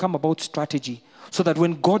 has become about strategy. So that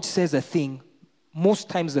when God says a thing, most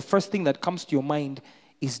times the first thing that comes to your mind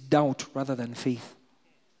is doubt rather than faith.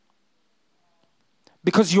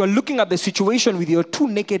 Because you are looking at the situation with your two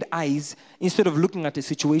naked eyes instead of looking at the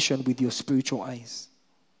situation with your spiritual eyes.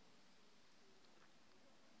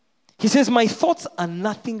 He says, my thoughts are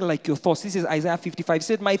nothing like your thoughts. This is Isaiah 55. He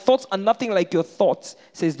said, my thoughts are nothing like your thoughts,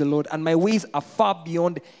 says the Lord, and my ways are far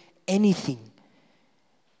beyond anything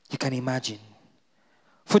you can imagine.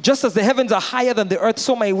 For just as the heavens are higher than the earth,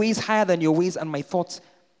 so my ways higher than your ways, and my thoughts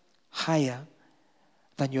higher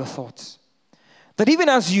than your thoughts. That even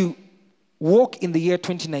as you walk in the year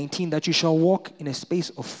 2019, that you shall walk in a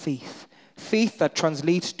space of faith. Faith that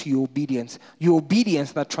translates to your obedience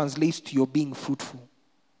that translates to your being fruitful.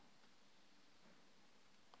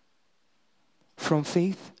 From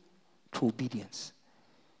faith to obedience.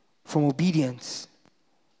 From obedience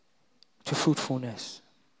to fruitfulness.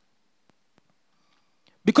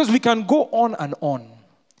 Because we can go on and on.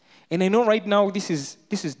 And I know right now this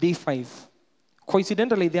is day 5.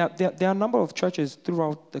 Coincidentally, there are a number of churches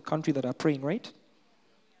throughout the country that are praying, right?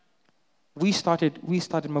 We started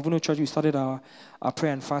Mavuno Church, we started our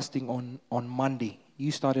prayer and fasting on Monday.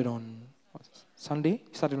 You started on Sunday?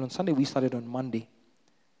 You started on Sunday, we started on Monday.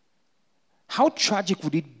 How tragic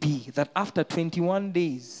would it be that after 21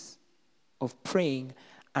 days of praying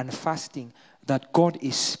and fasting, that God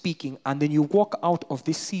is speaking, and then you walk out of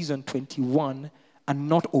this season 21 and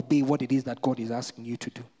not obey what it is that God is asking you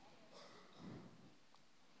to do?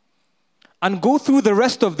 And go through the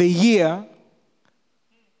rest of the year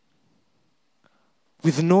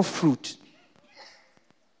with no fruit.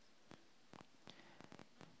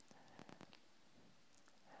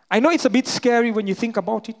 I know it's a bit scary when you think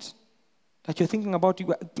about it. That you're thinking about,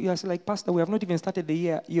 you're like, Pastor, we have not even started the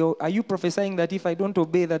year. Are you prophesying that if I don't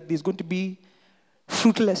obey, that there's going to be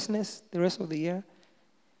fruitlessness the rest of the year?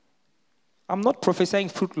 I'm not prophesying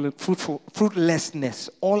fruitlessness.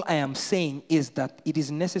 All I am saying is that it is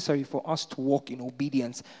necessary for us to walk in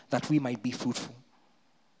obedience that we might be fruitful.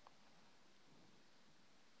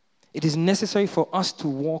 It is necessary for us to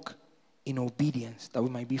walk in obedience that we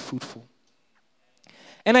might be fruitful.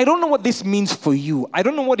 And I don't know what this means for you. I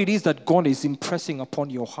don't know what it is that God is impressing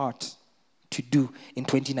upon your heart to do in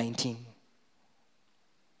 2019.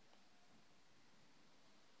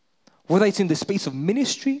 Whether it's in the space of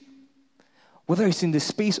ministry, whether it's in the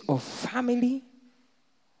space of family,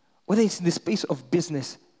 whether it's in the space of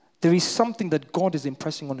business, there is something that God is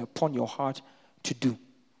impressing upon your heart to do.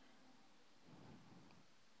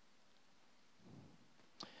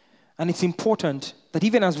 And it's important that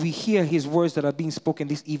even as we hear his words that are being spoken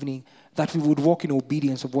this evening, that we would walk in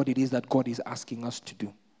obedience of what it is that God is asking us to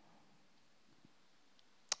do.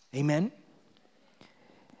 Amen?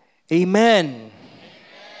 Amen.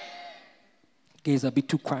 Okay, it's a bit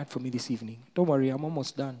too quiet for me this evening. Don't worry, I'm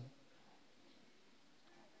almost done.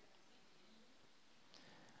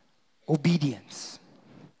 Obedience.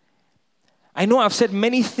 I know I've said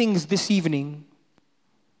many things this evening,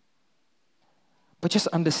 but just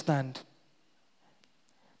understand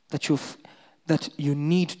that you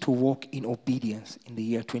need to walk in obedience in the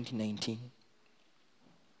year 2019.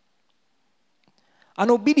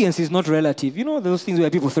 And obedience is not relative. You know those things where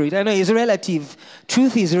people throw it. I know it's relative.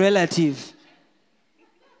 Truth is relative.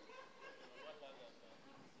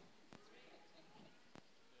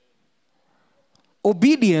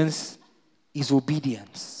 Obedience is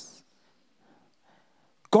obedience.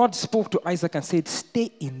 God spoke to Isaac and said,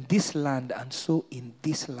 stay in this land and sow in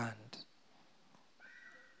this land.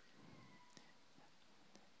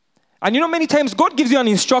 And you know, many times God gives you an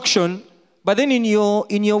instruction, but then in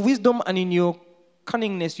your wisdom and in your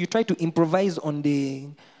cunningness, you try to improvise on the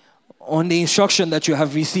instruction that you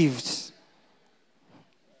have received.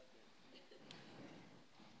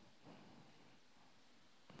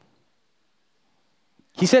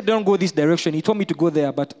 He said, don't go this direction. He told me to go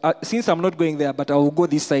there, but since I'm not going there, but I will go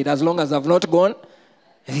this side as long as I've not gone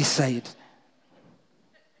this side.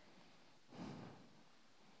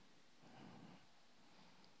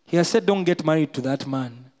 He has said, don't get married to that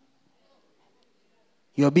man.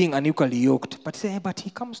 You're being unequally yoked. But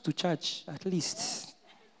he comes to church, at least.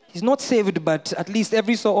 He's not saved, but at least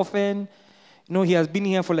every so often, you know, he has been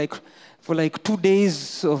here for like 2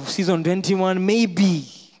 days of season 21, maybe.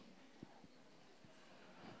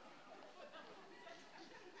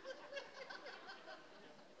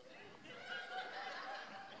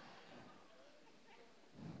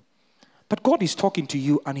 But God is talking to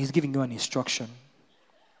you and He's giving you an instruction.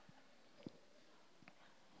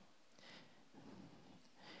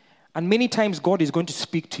 And many times God is going to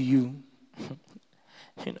speak to you.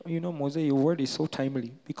 You know, Moses, your word is so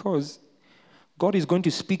timely because God is going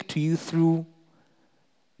to speak to you through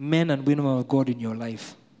men and women of God in your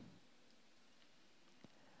life.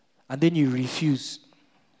 And then you refuse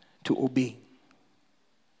to obey.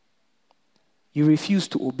 You refuse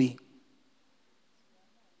to obey.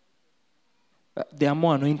 They are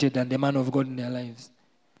more anointed than the man of God in their lives.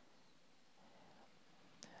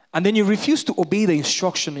 And then you refuse to obey the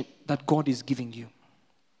instruction that God is giving you.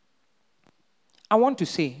 I want to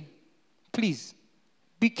say, please,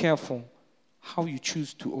 be careful how you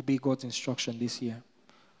choose to obey God's instruction this year.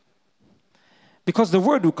 Because the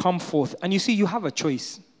word will come forth, and you see, you have a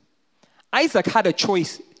choice. Isaac had a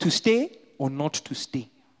choice to stay or not to stay.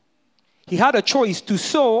 He had a choice to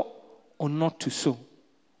sow or not to sow.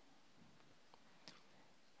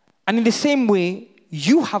 And in the same way,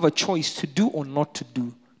 you have a choice to do or not to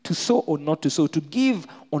do, to sow or not to sow, to give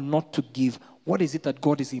or not to give. What is it that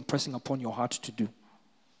God is impressing upon your heart to do?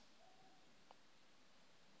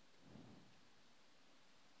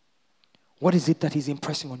 What is it that He's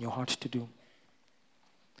impressing on your heart to do?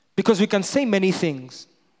 Because we can say many things,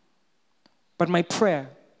 but my prayer,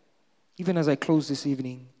 even as I close this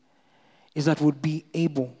evening, is that we'll be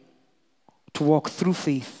able to walk through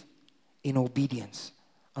faith in obedience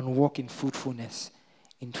and walk in fruitfulness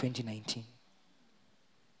in 2019.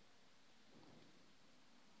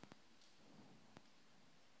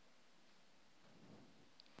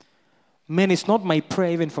 Man, it's not my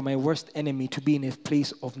prayer even for my worst enemy to be in a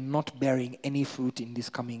place of not bearing any fruit in this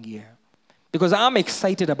coming year. Because I'm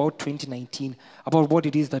excited about 2019, about what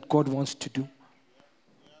it is that God wants to do.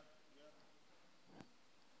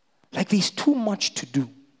 Like there's too much to do.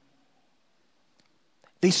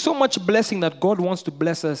 There's so much blessing that God wants to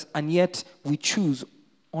bless us, and yet we choose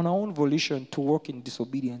on our own volition to walk in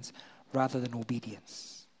disobedience rather than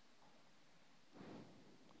obedience.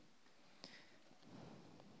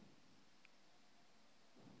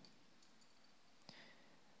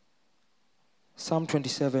 Psalm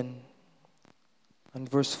 27 and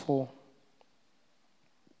verse 4.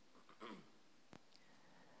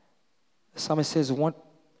 The psalmist says,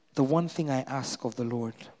 the one thing I ask of the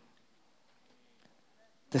Lord,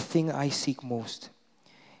 the thing I seek most,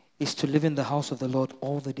 is to live in the house of the Lord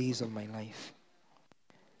all the days of my life,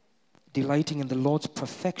 delighting in the Lord's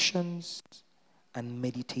perfections and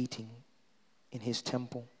meditating in His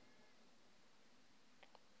temple.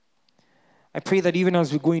 I pray that even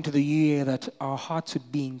as we go into the year, that our hearts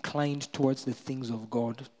would be inclined towards the things of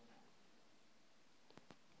God.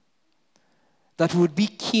 That we would be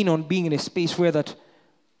keen on being in a space where that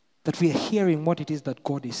we are hearing what it is that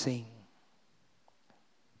God is saying.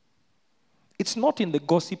 It's not in the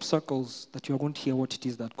gossip circles that you're going to hear what it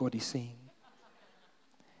is that God is saying.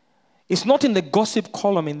 It's not in the gossip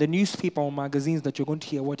column in the newspaper or magazines that you're going to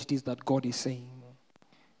hear what it is that God is saying.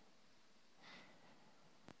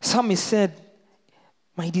 Psalmist said,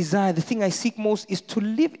 my desire, the thing I seek most, is to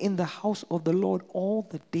live in the house of the Lord all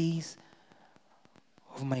the days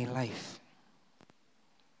of my life.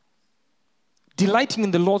 Delighting in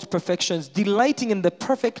the Lord's perfections, delighting in the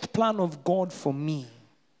perfect plan of God for me.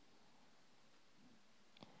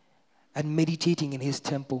 and meditating in his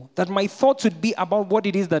temple. That my thoughts would be about what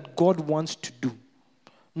it is that God wants to do.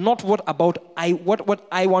 Not what I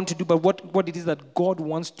want to do, but what it is that God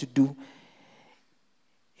wants to do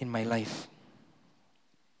in my life.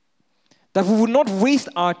 That we would not waste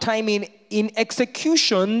our time in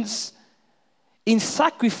executions, in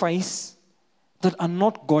sacrifice that are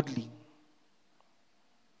not godly.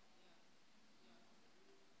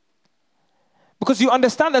 Because you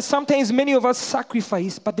understand that sometimes many of us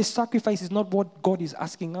sacrifice, but the sacrifice is not what God is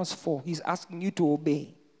asking us for. He's asking you to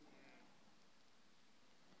obey.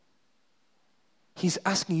 He's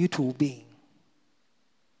asking you to obey.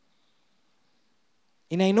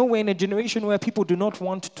 And I know we're in a generation where people do not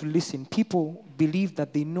want to listen. People believe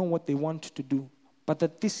that they know what they want to do. But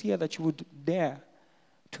that this year that you would dare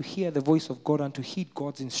to hear the voice of God and to heed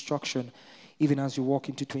God's instruction even as you walk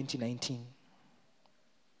into 2019.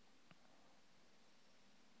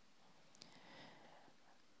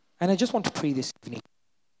 And I just want to pray this evening.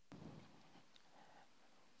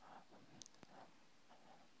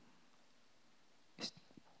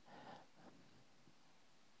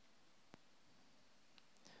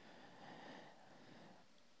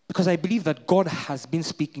 Because I believe that God has been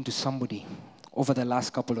speaking to somebody over the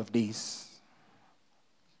last couple of days.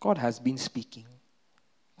 God has been speaking.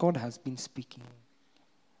 God has been speaking.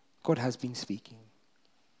 God has been speaking.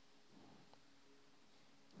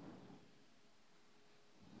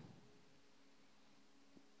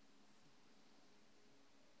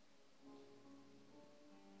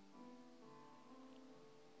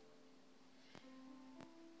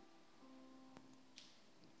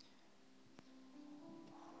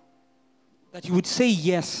 That you would say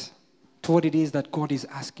yes to what it is that God is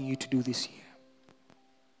asking you to do this year.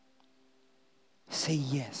 Say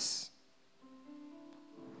yes.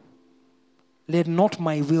 Let not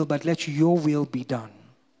my will, but let your will be done.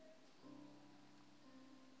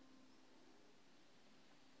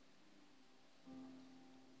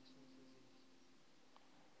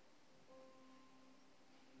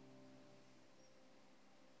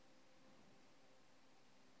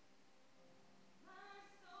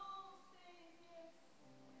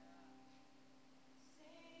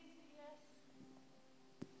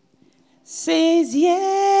 Says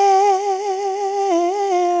yes.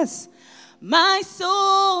 My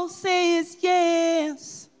soul says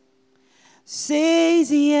yes. Says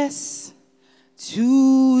yes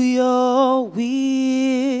to your will.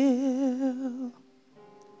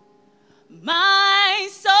 My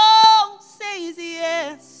soul says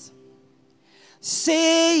yes.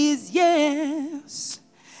 Says yes.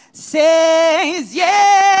 Says yes.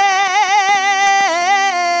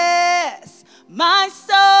 My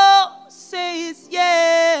soul says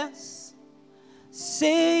yes,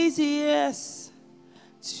 says yes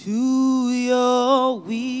to your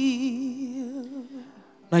will.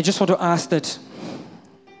 Now I just want to ask that,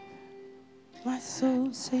 My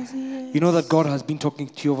soul says yes. you know that God has been talking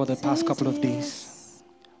to you over the past couple of days,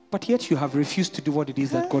 but yet you have refused to do what it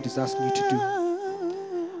is that God is asking you to do.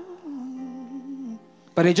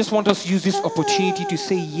 But I just want us to use this opportunity to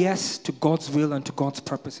say yes to God's will and to God's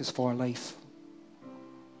purposes for our life.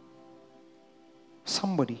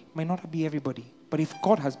 Somebody, might not be everybody, but if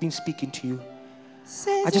God has been speaking to you,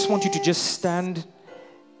 I just want you to just stand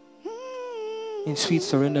in sweet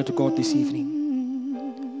surrender to God this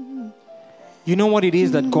evening. You know what it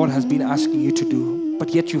is that God has been asking you to do, but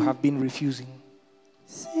yet you have been refusing.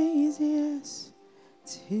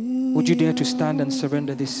 Would you dare to stand and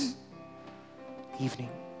surrender this evening?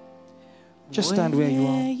 Just stand where you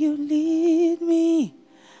are. Where you lead me,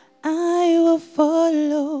 I will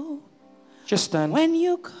follow. Just stand. When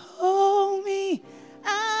you call me,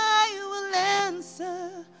 I will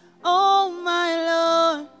answer. Oh my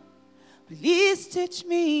Lord, please teach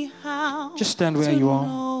me how. Just stand where you are. To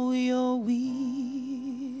know your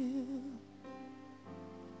will.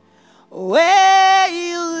 Where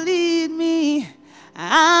you lead me,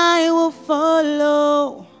 I will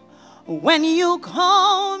follow. When you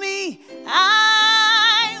call me,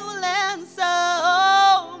 I will answer.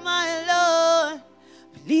 Oh my Lord,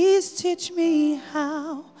 please teach me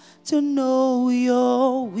how to know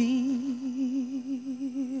your will.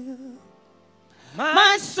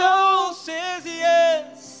 My soul says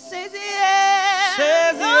yes. Says yes.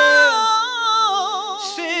 Says yes.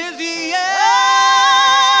 Oh. Says yes.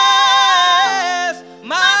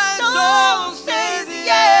 My soul says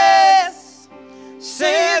yes.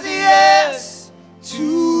 Says yes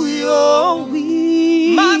to your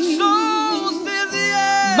will. My soul says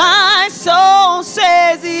yes. My soul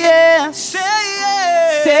says yes. Say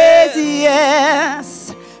yes. Says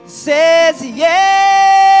yes. Says yes.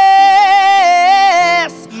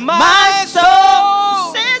 My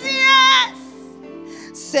soul says yes.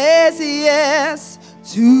 says yes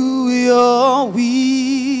to your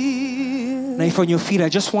will. Now, if on your feet, I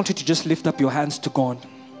just want you to just lift up your hands to God.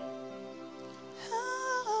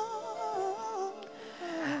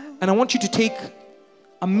 And I want you to take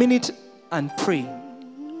a minute and pray.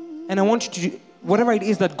 And I want you to do whatever it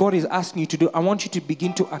is that God is asking you to do. I want you to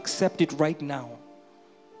begin to accept it right now.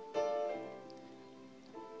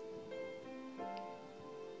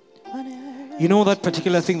 You know that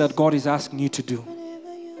particular thing that God is asking you to do,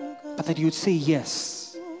 but that you would say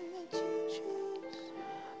yes.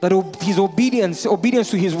 That his obedience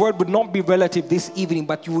to his word would not be relative this evening,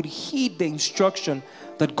 but you would heed the instruction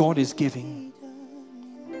that God is giving.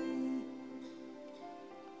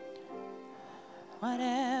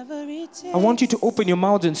 I want you to open your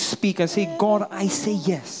mouth and speak and say, God, I say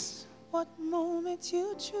yes. What moment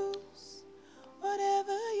you choose,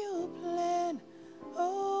 whatever you plan,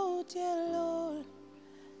 oh dear Lord,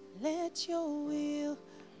 let your will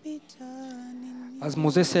be done in me. As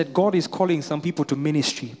Moses said, God is calling some people to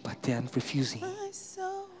ministry, but they are refusing. My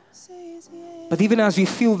soul says yes. But even as you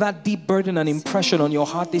feel that deep burden and impression on your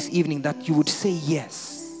heart this evening, that you would say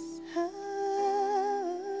yes.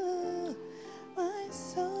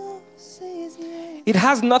 It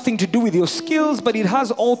has nothing to do with your skills, but it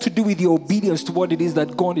has all to do with your obedience to what it is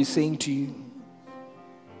that God is saying to you.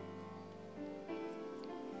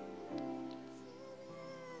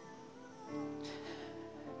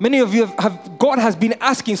 Many of you God has been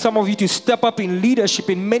asking some of you to step up in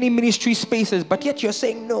leadership in many ministry spaces, but yet you're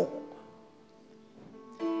saying no.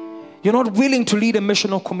 You're not willing to lead a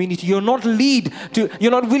missional community. You're not willing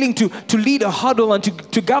to lead a huddle and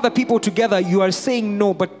to gather people together. You are saying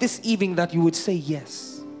no, but this evening that you would say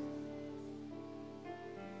yes.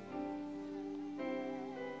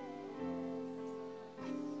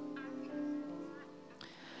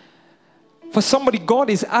 For somebody, God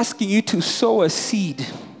is asking you to sow a seed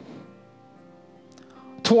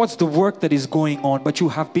towards the work that is going on, but you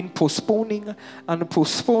have been postponing and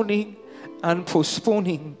postponing and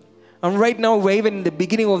postponing. And right now, we're even in the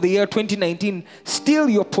beginning of the year 2019, still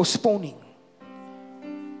you're postponing.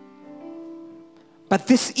 But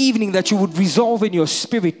this evening that you would resolve in your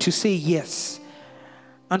spirit to say yes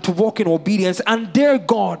and to walk in obedience and dare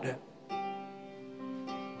God,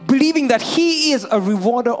 believing that He is a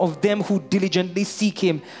rewarder of them who diligently seek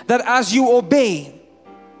Him, that as you obey,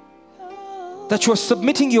 that you are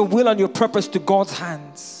submitting your will and your purpose to God's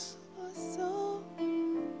hands.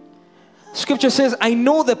 Scripture says, I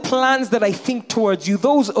know the plans that I think towards you,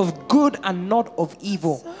 those of good and not of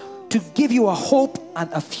evil, to give you a hope and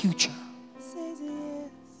a future.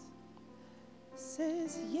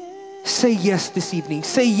 Say yes this evening.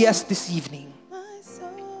 Say yes this evening.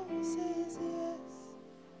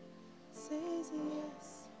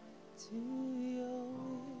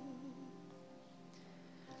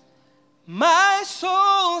 My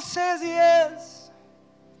soul says yes,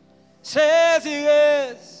 says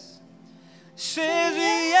yes. Says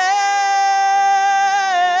yes,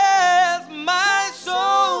 my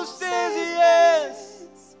soul says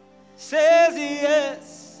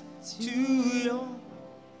yes to you.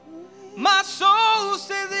 My soul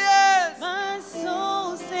says yes, my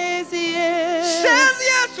soul says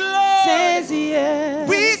yes, Lord, says yes.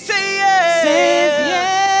 We say yes, says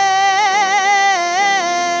yes.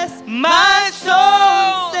 My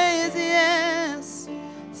soul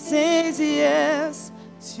says yes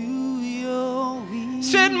to your will.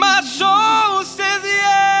 Said my soul says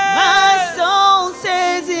yes. My soul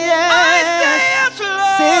says yes. I say yes,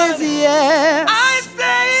 Lord. Says yes. I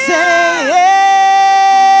say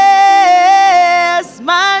yes.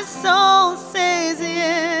 My soul says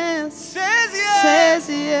yes. Says yes. Says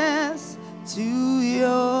yes to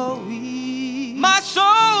your will. My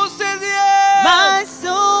soul says yes. My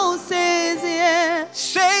soul says yes.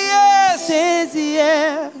 Say yes. Says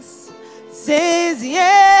yes. Says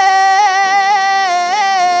yes.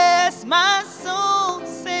 My soul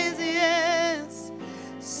says yes.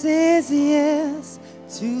 Says yes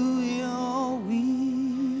to your will.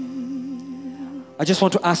 I just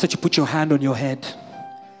want to ask that you put your hand on your head.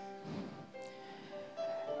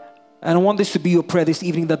 And I want this to be your prayer this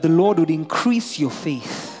evening, that the Lord would increase your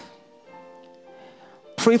faith.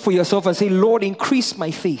 Pray for yourself and say, Lord, increase my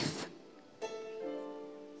faith.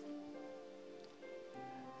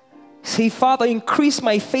 Say, Father, increase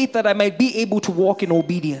my faith that I might be able to walk in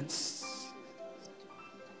obedience.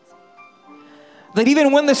 That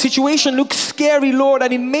even when the situation looks scary, Lord,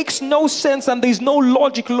 and it makes no sense and there's no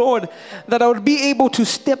logic, Lord, that I would be able to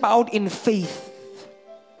step out in faith.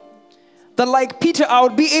 That like Peter, I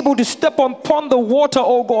would be able to step upon the water,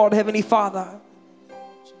 oh God, Heavenly Father.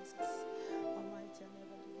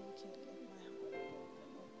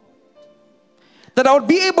 that I would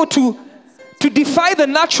be able to defy the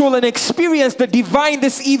natural and experience the divine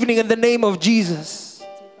this evening in the name of Jesus.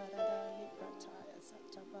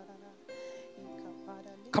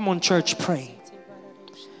 Come on, church, pray.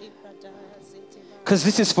 Because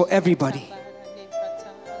this is for everybody.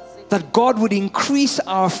 That God would increase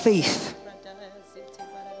our faith.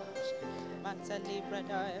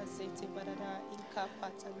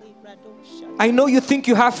 I know you think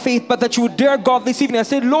you have faith, but that you would dare God this evening and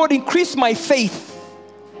say, Lord, increase my faith.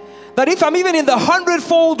 That if I'm even in the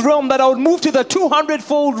 100-fold realm, that I would move to the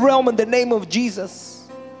 200-fold realm in the name of Jesus.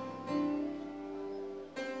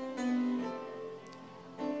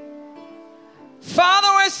 Father,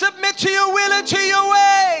 I submit to your will and to your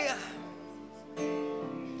way.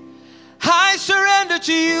 I surrender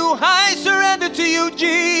to you. I surrender to you,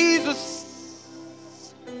 Jesus.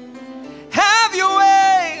 Have your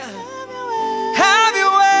way. Have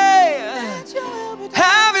your way.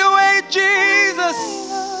 Have your way,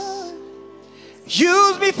 Jesus.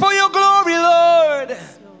 Use me for your glory, Lord.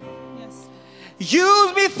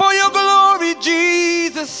 Use me for your glory,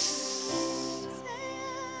 Jesus.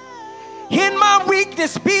 In my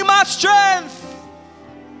weakness, be my strength.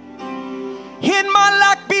 In my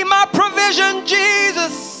lack, be my provision,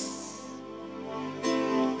 Jesus.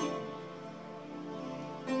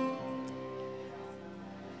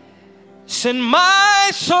 And my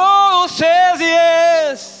soul says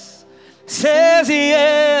yes. Says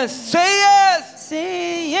yes. Say yes.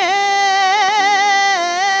 Say yes.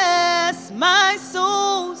 My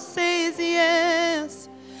soul says yes.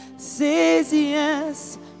 Says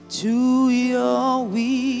yes to your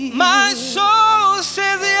will. My soul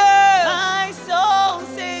says yes. My soul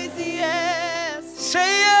says yes.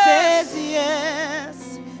 Say yes. Says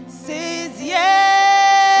yes. Says yes.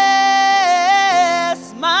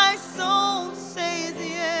 My soul says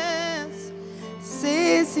yes.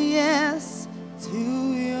 Says yes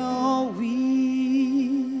to your will.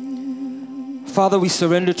 Father, we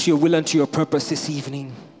surrender to your will and to your purpose this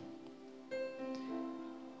evening.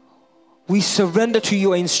 We surrender to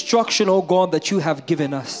your instruction, oh God, that you have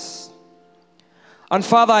given us. And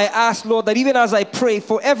Father, I ask, Lord, that even as I pray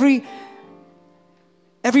for everybody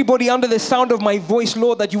under the sound of my voice,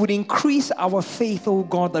 Lord, that you would increase our faith, oh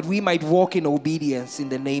God, that we might walk in obedience in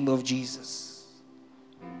the name of Jesus.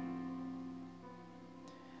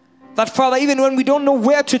 That, Father, even when we don't know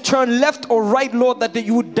where to turn, left or right, Lord, that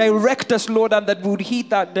you would direct us, Lord, and that we would heed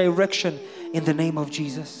that direction in the name of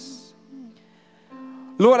Jesus.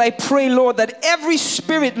 Lord, I pray, Lord, that every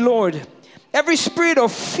spirit, Lord, every spirit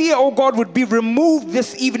of fear, oh God, would be removed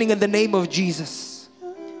this evening in the name of Jesus.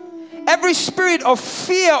 Every spirit of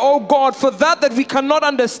fear, oh God, for that we cannot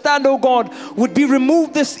understand, oh God, would be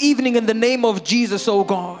removed this evening in the name of Jesus, oh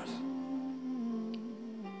God.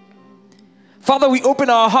 Father, we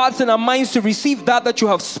open our hearts and our minds to receive that you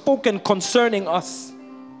have spoken concerning us.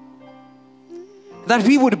 That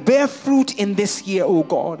we would bear fruit in this year, oh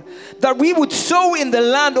God. That we would sow in the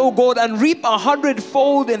land, oh God, and reap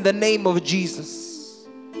 100-fold in the name of Jesus.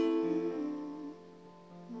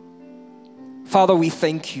 Father, we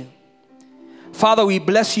thank you. Father, we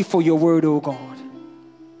bless you for your word, oh God.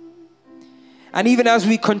 And even as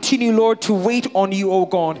we continue, Lord, to wait on you, oh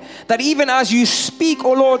God, that even as you speak,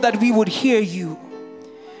 oh Lord, that we would hear you.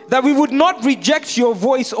 That we would not reject your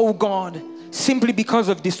voice, oh God, simply because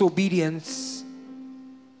of disobedience.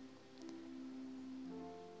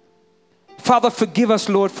 Father, forgive us,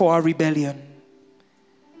 Lord, for our rebellion.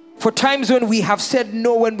 For times when we have said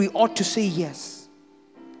no when we ought to say yes.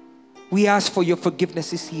 We ask for your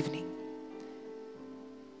forgiveness this evening.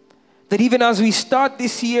 That even as we start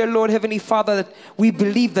this year, Lord Heavenly Father, that we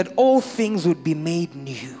believe that all things would be made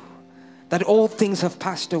new. That all things have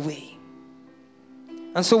passed away.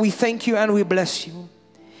 And so we thank you and we bless you.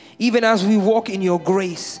 Even as we walk in your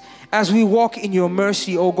grace, as we walk in your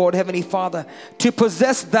mercy, oh God, Heavenly Father, to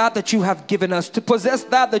possess that you have given us, to possess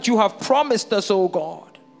that you have promised us, oh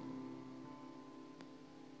God.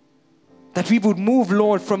 That we would move,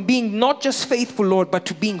 Lord, from being not just faithful, Lord, but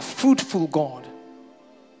to being fruitful, God.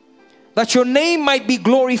 That your name might be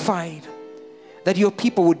glorified, that your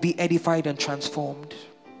people would be edified and transformed.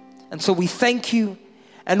 And so we thank you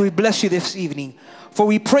and we bless you this evening. For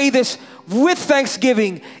we pray this with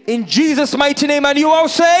thanksgiving in Jesus' mighty name. And you all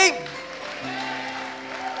say,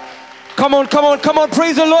 come on,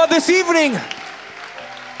 praise the Lord this evening.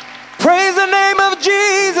 Praise the name of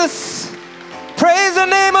Jesus. Praise the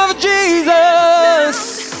name of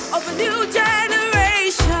Jesus. Of a new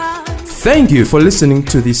generation. Thank you for listening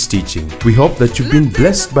to this teaching. We hope that you've been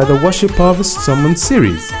blessed by the Worship Harvest Sermon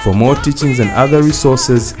Series. For more teachings and other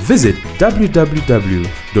resources, visit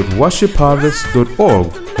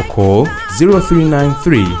www.worshipharvest.org or call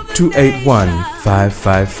 0393 281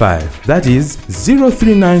 555. That is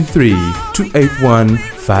 0393 281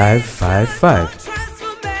 555.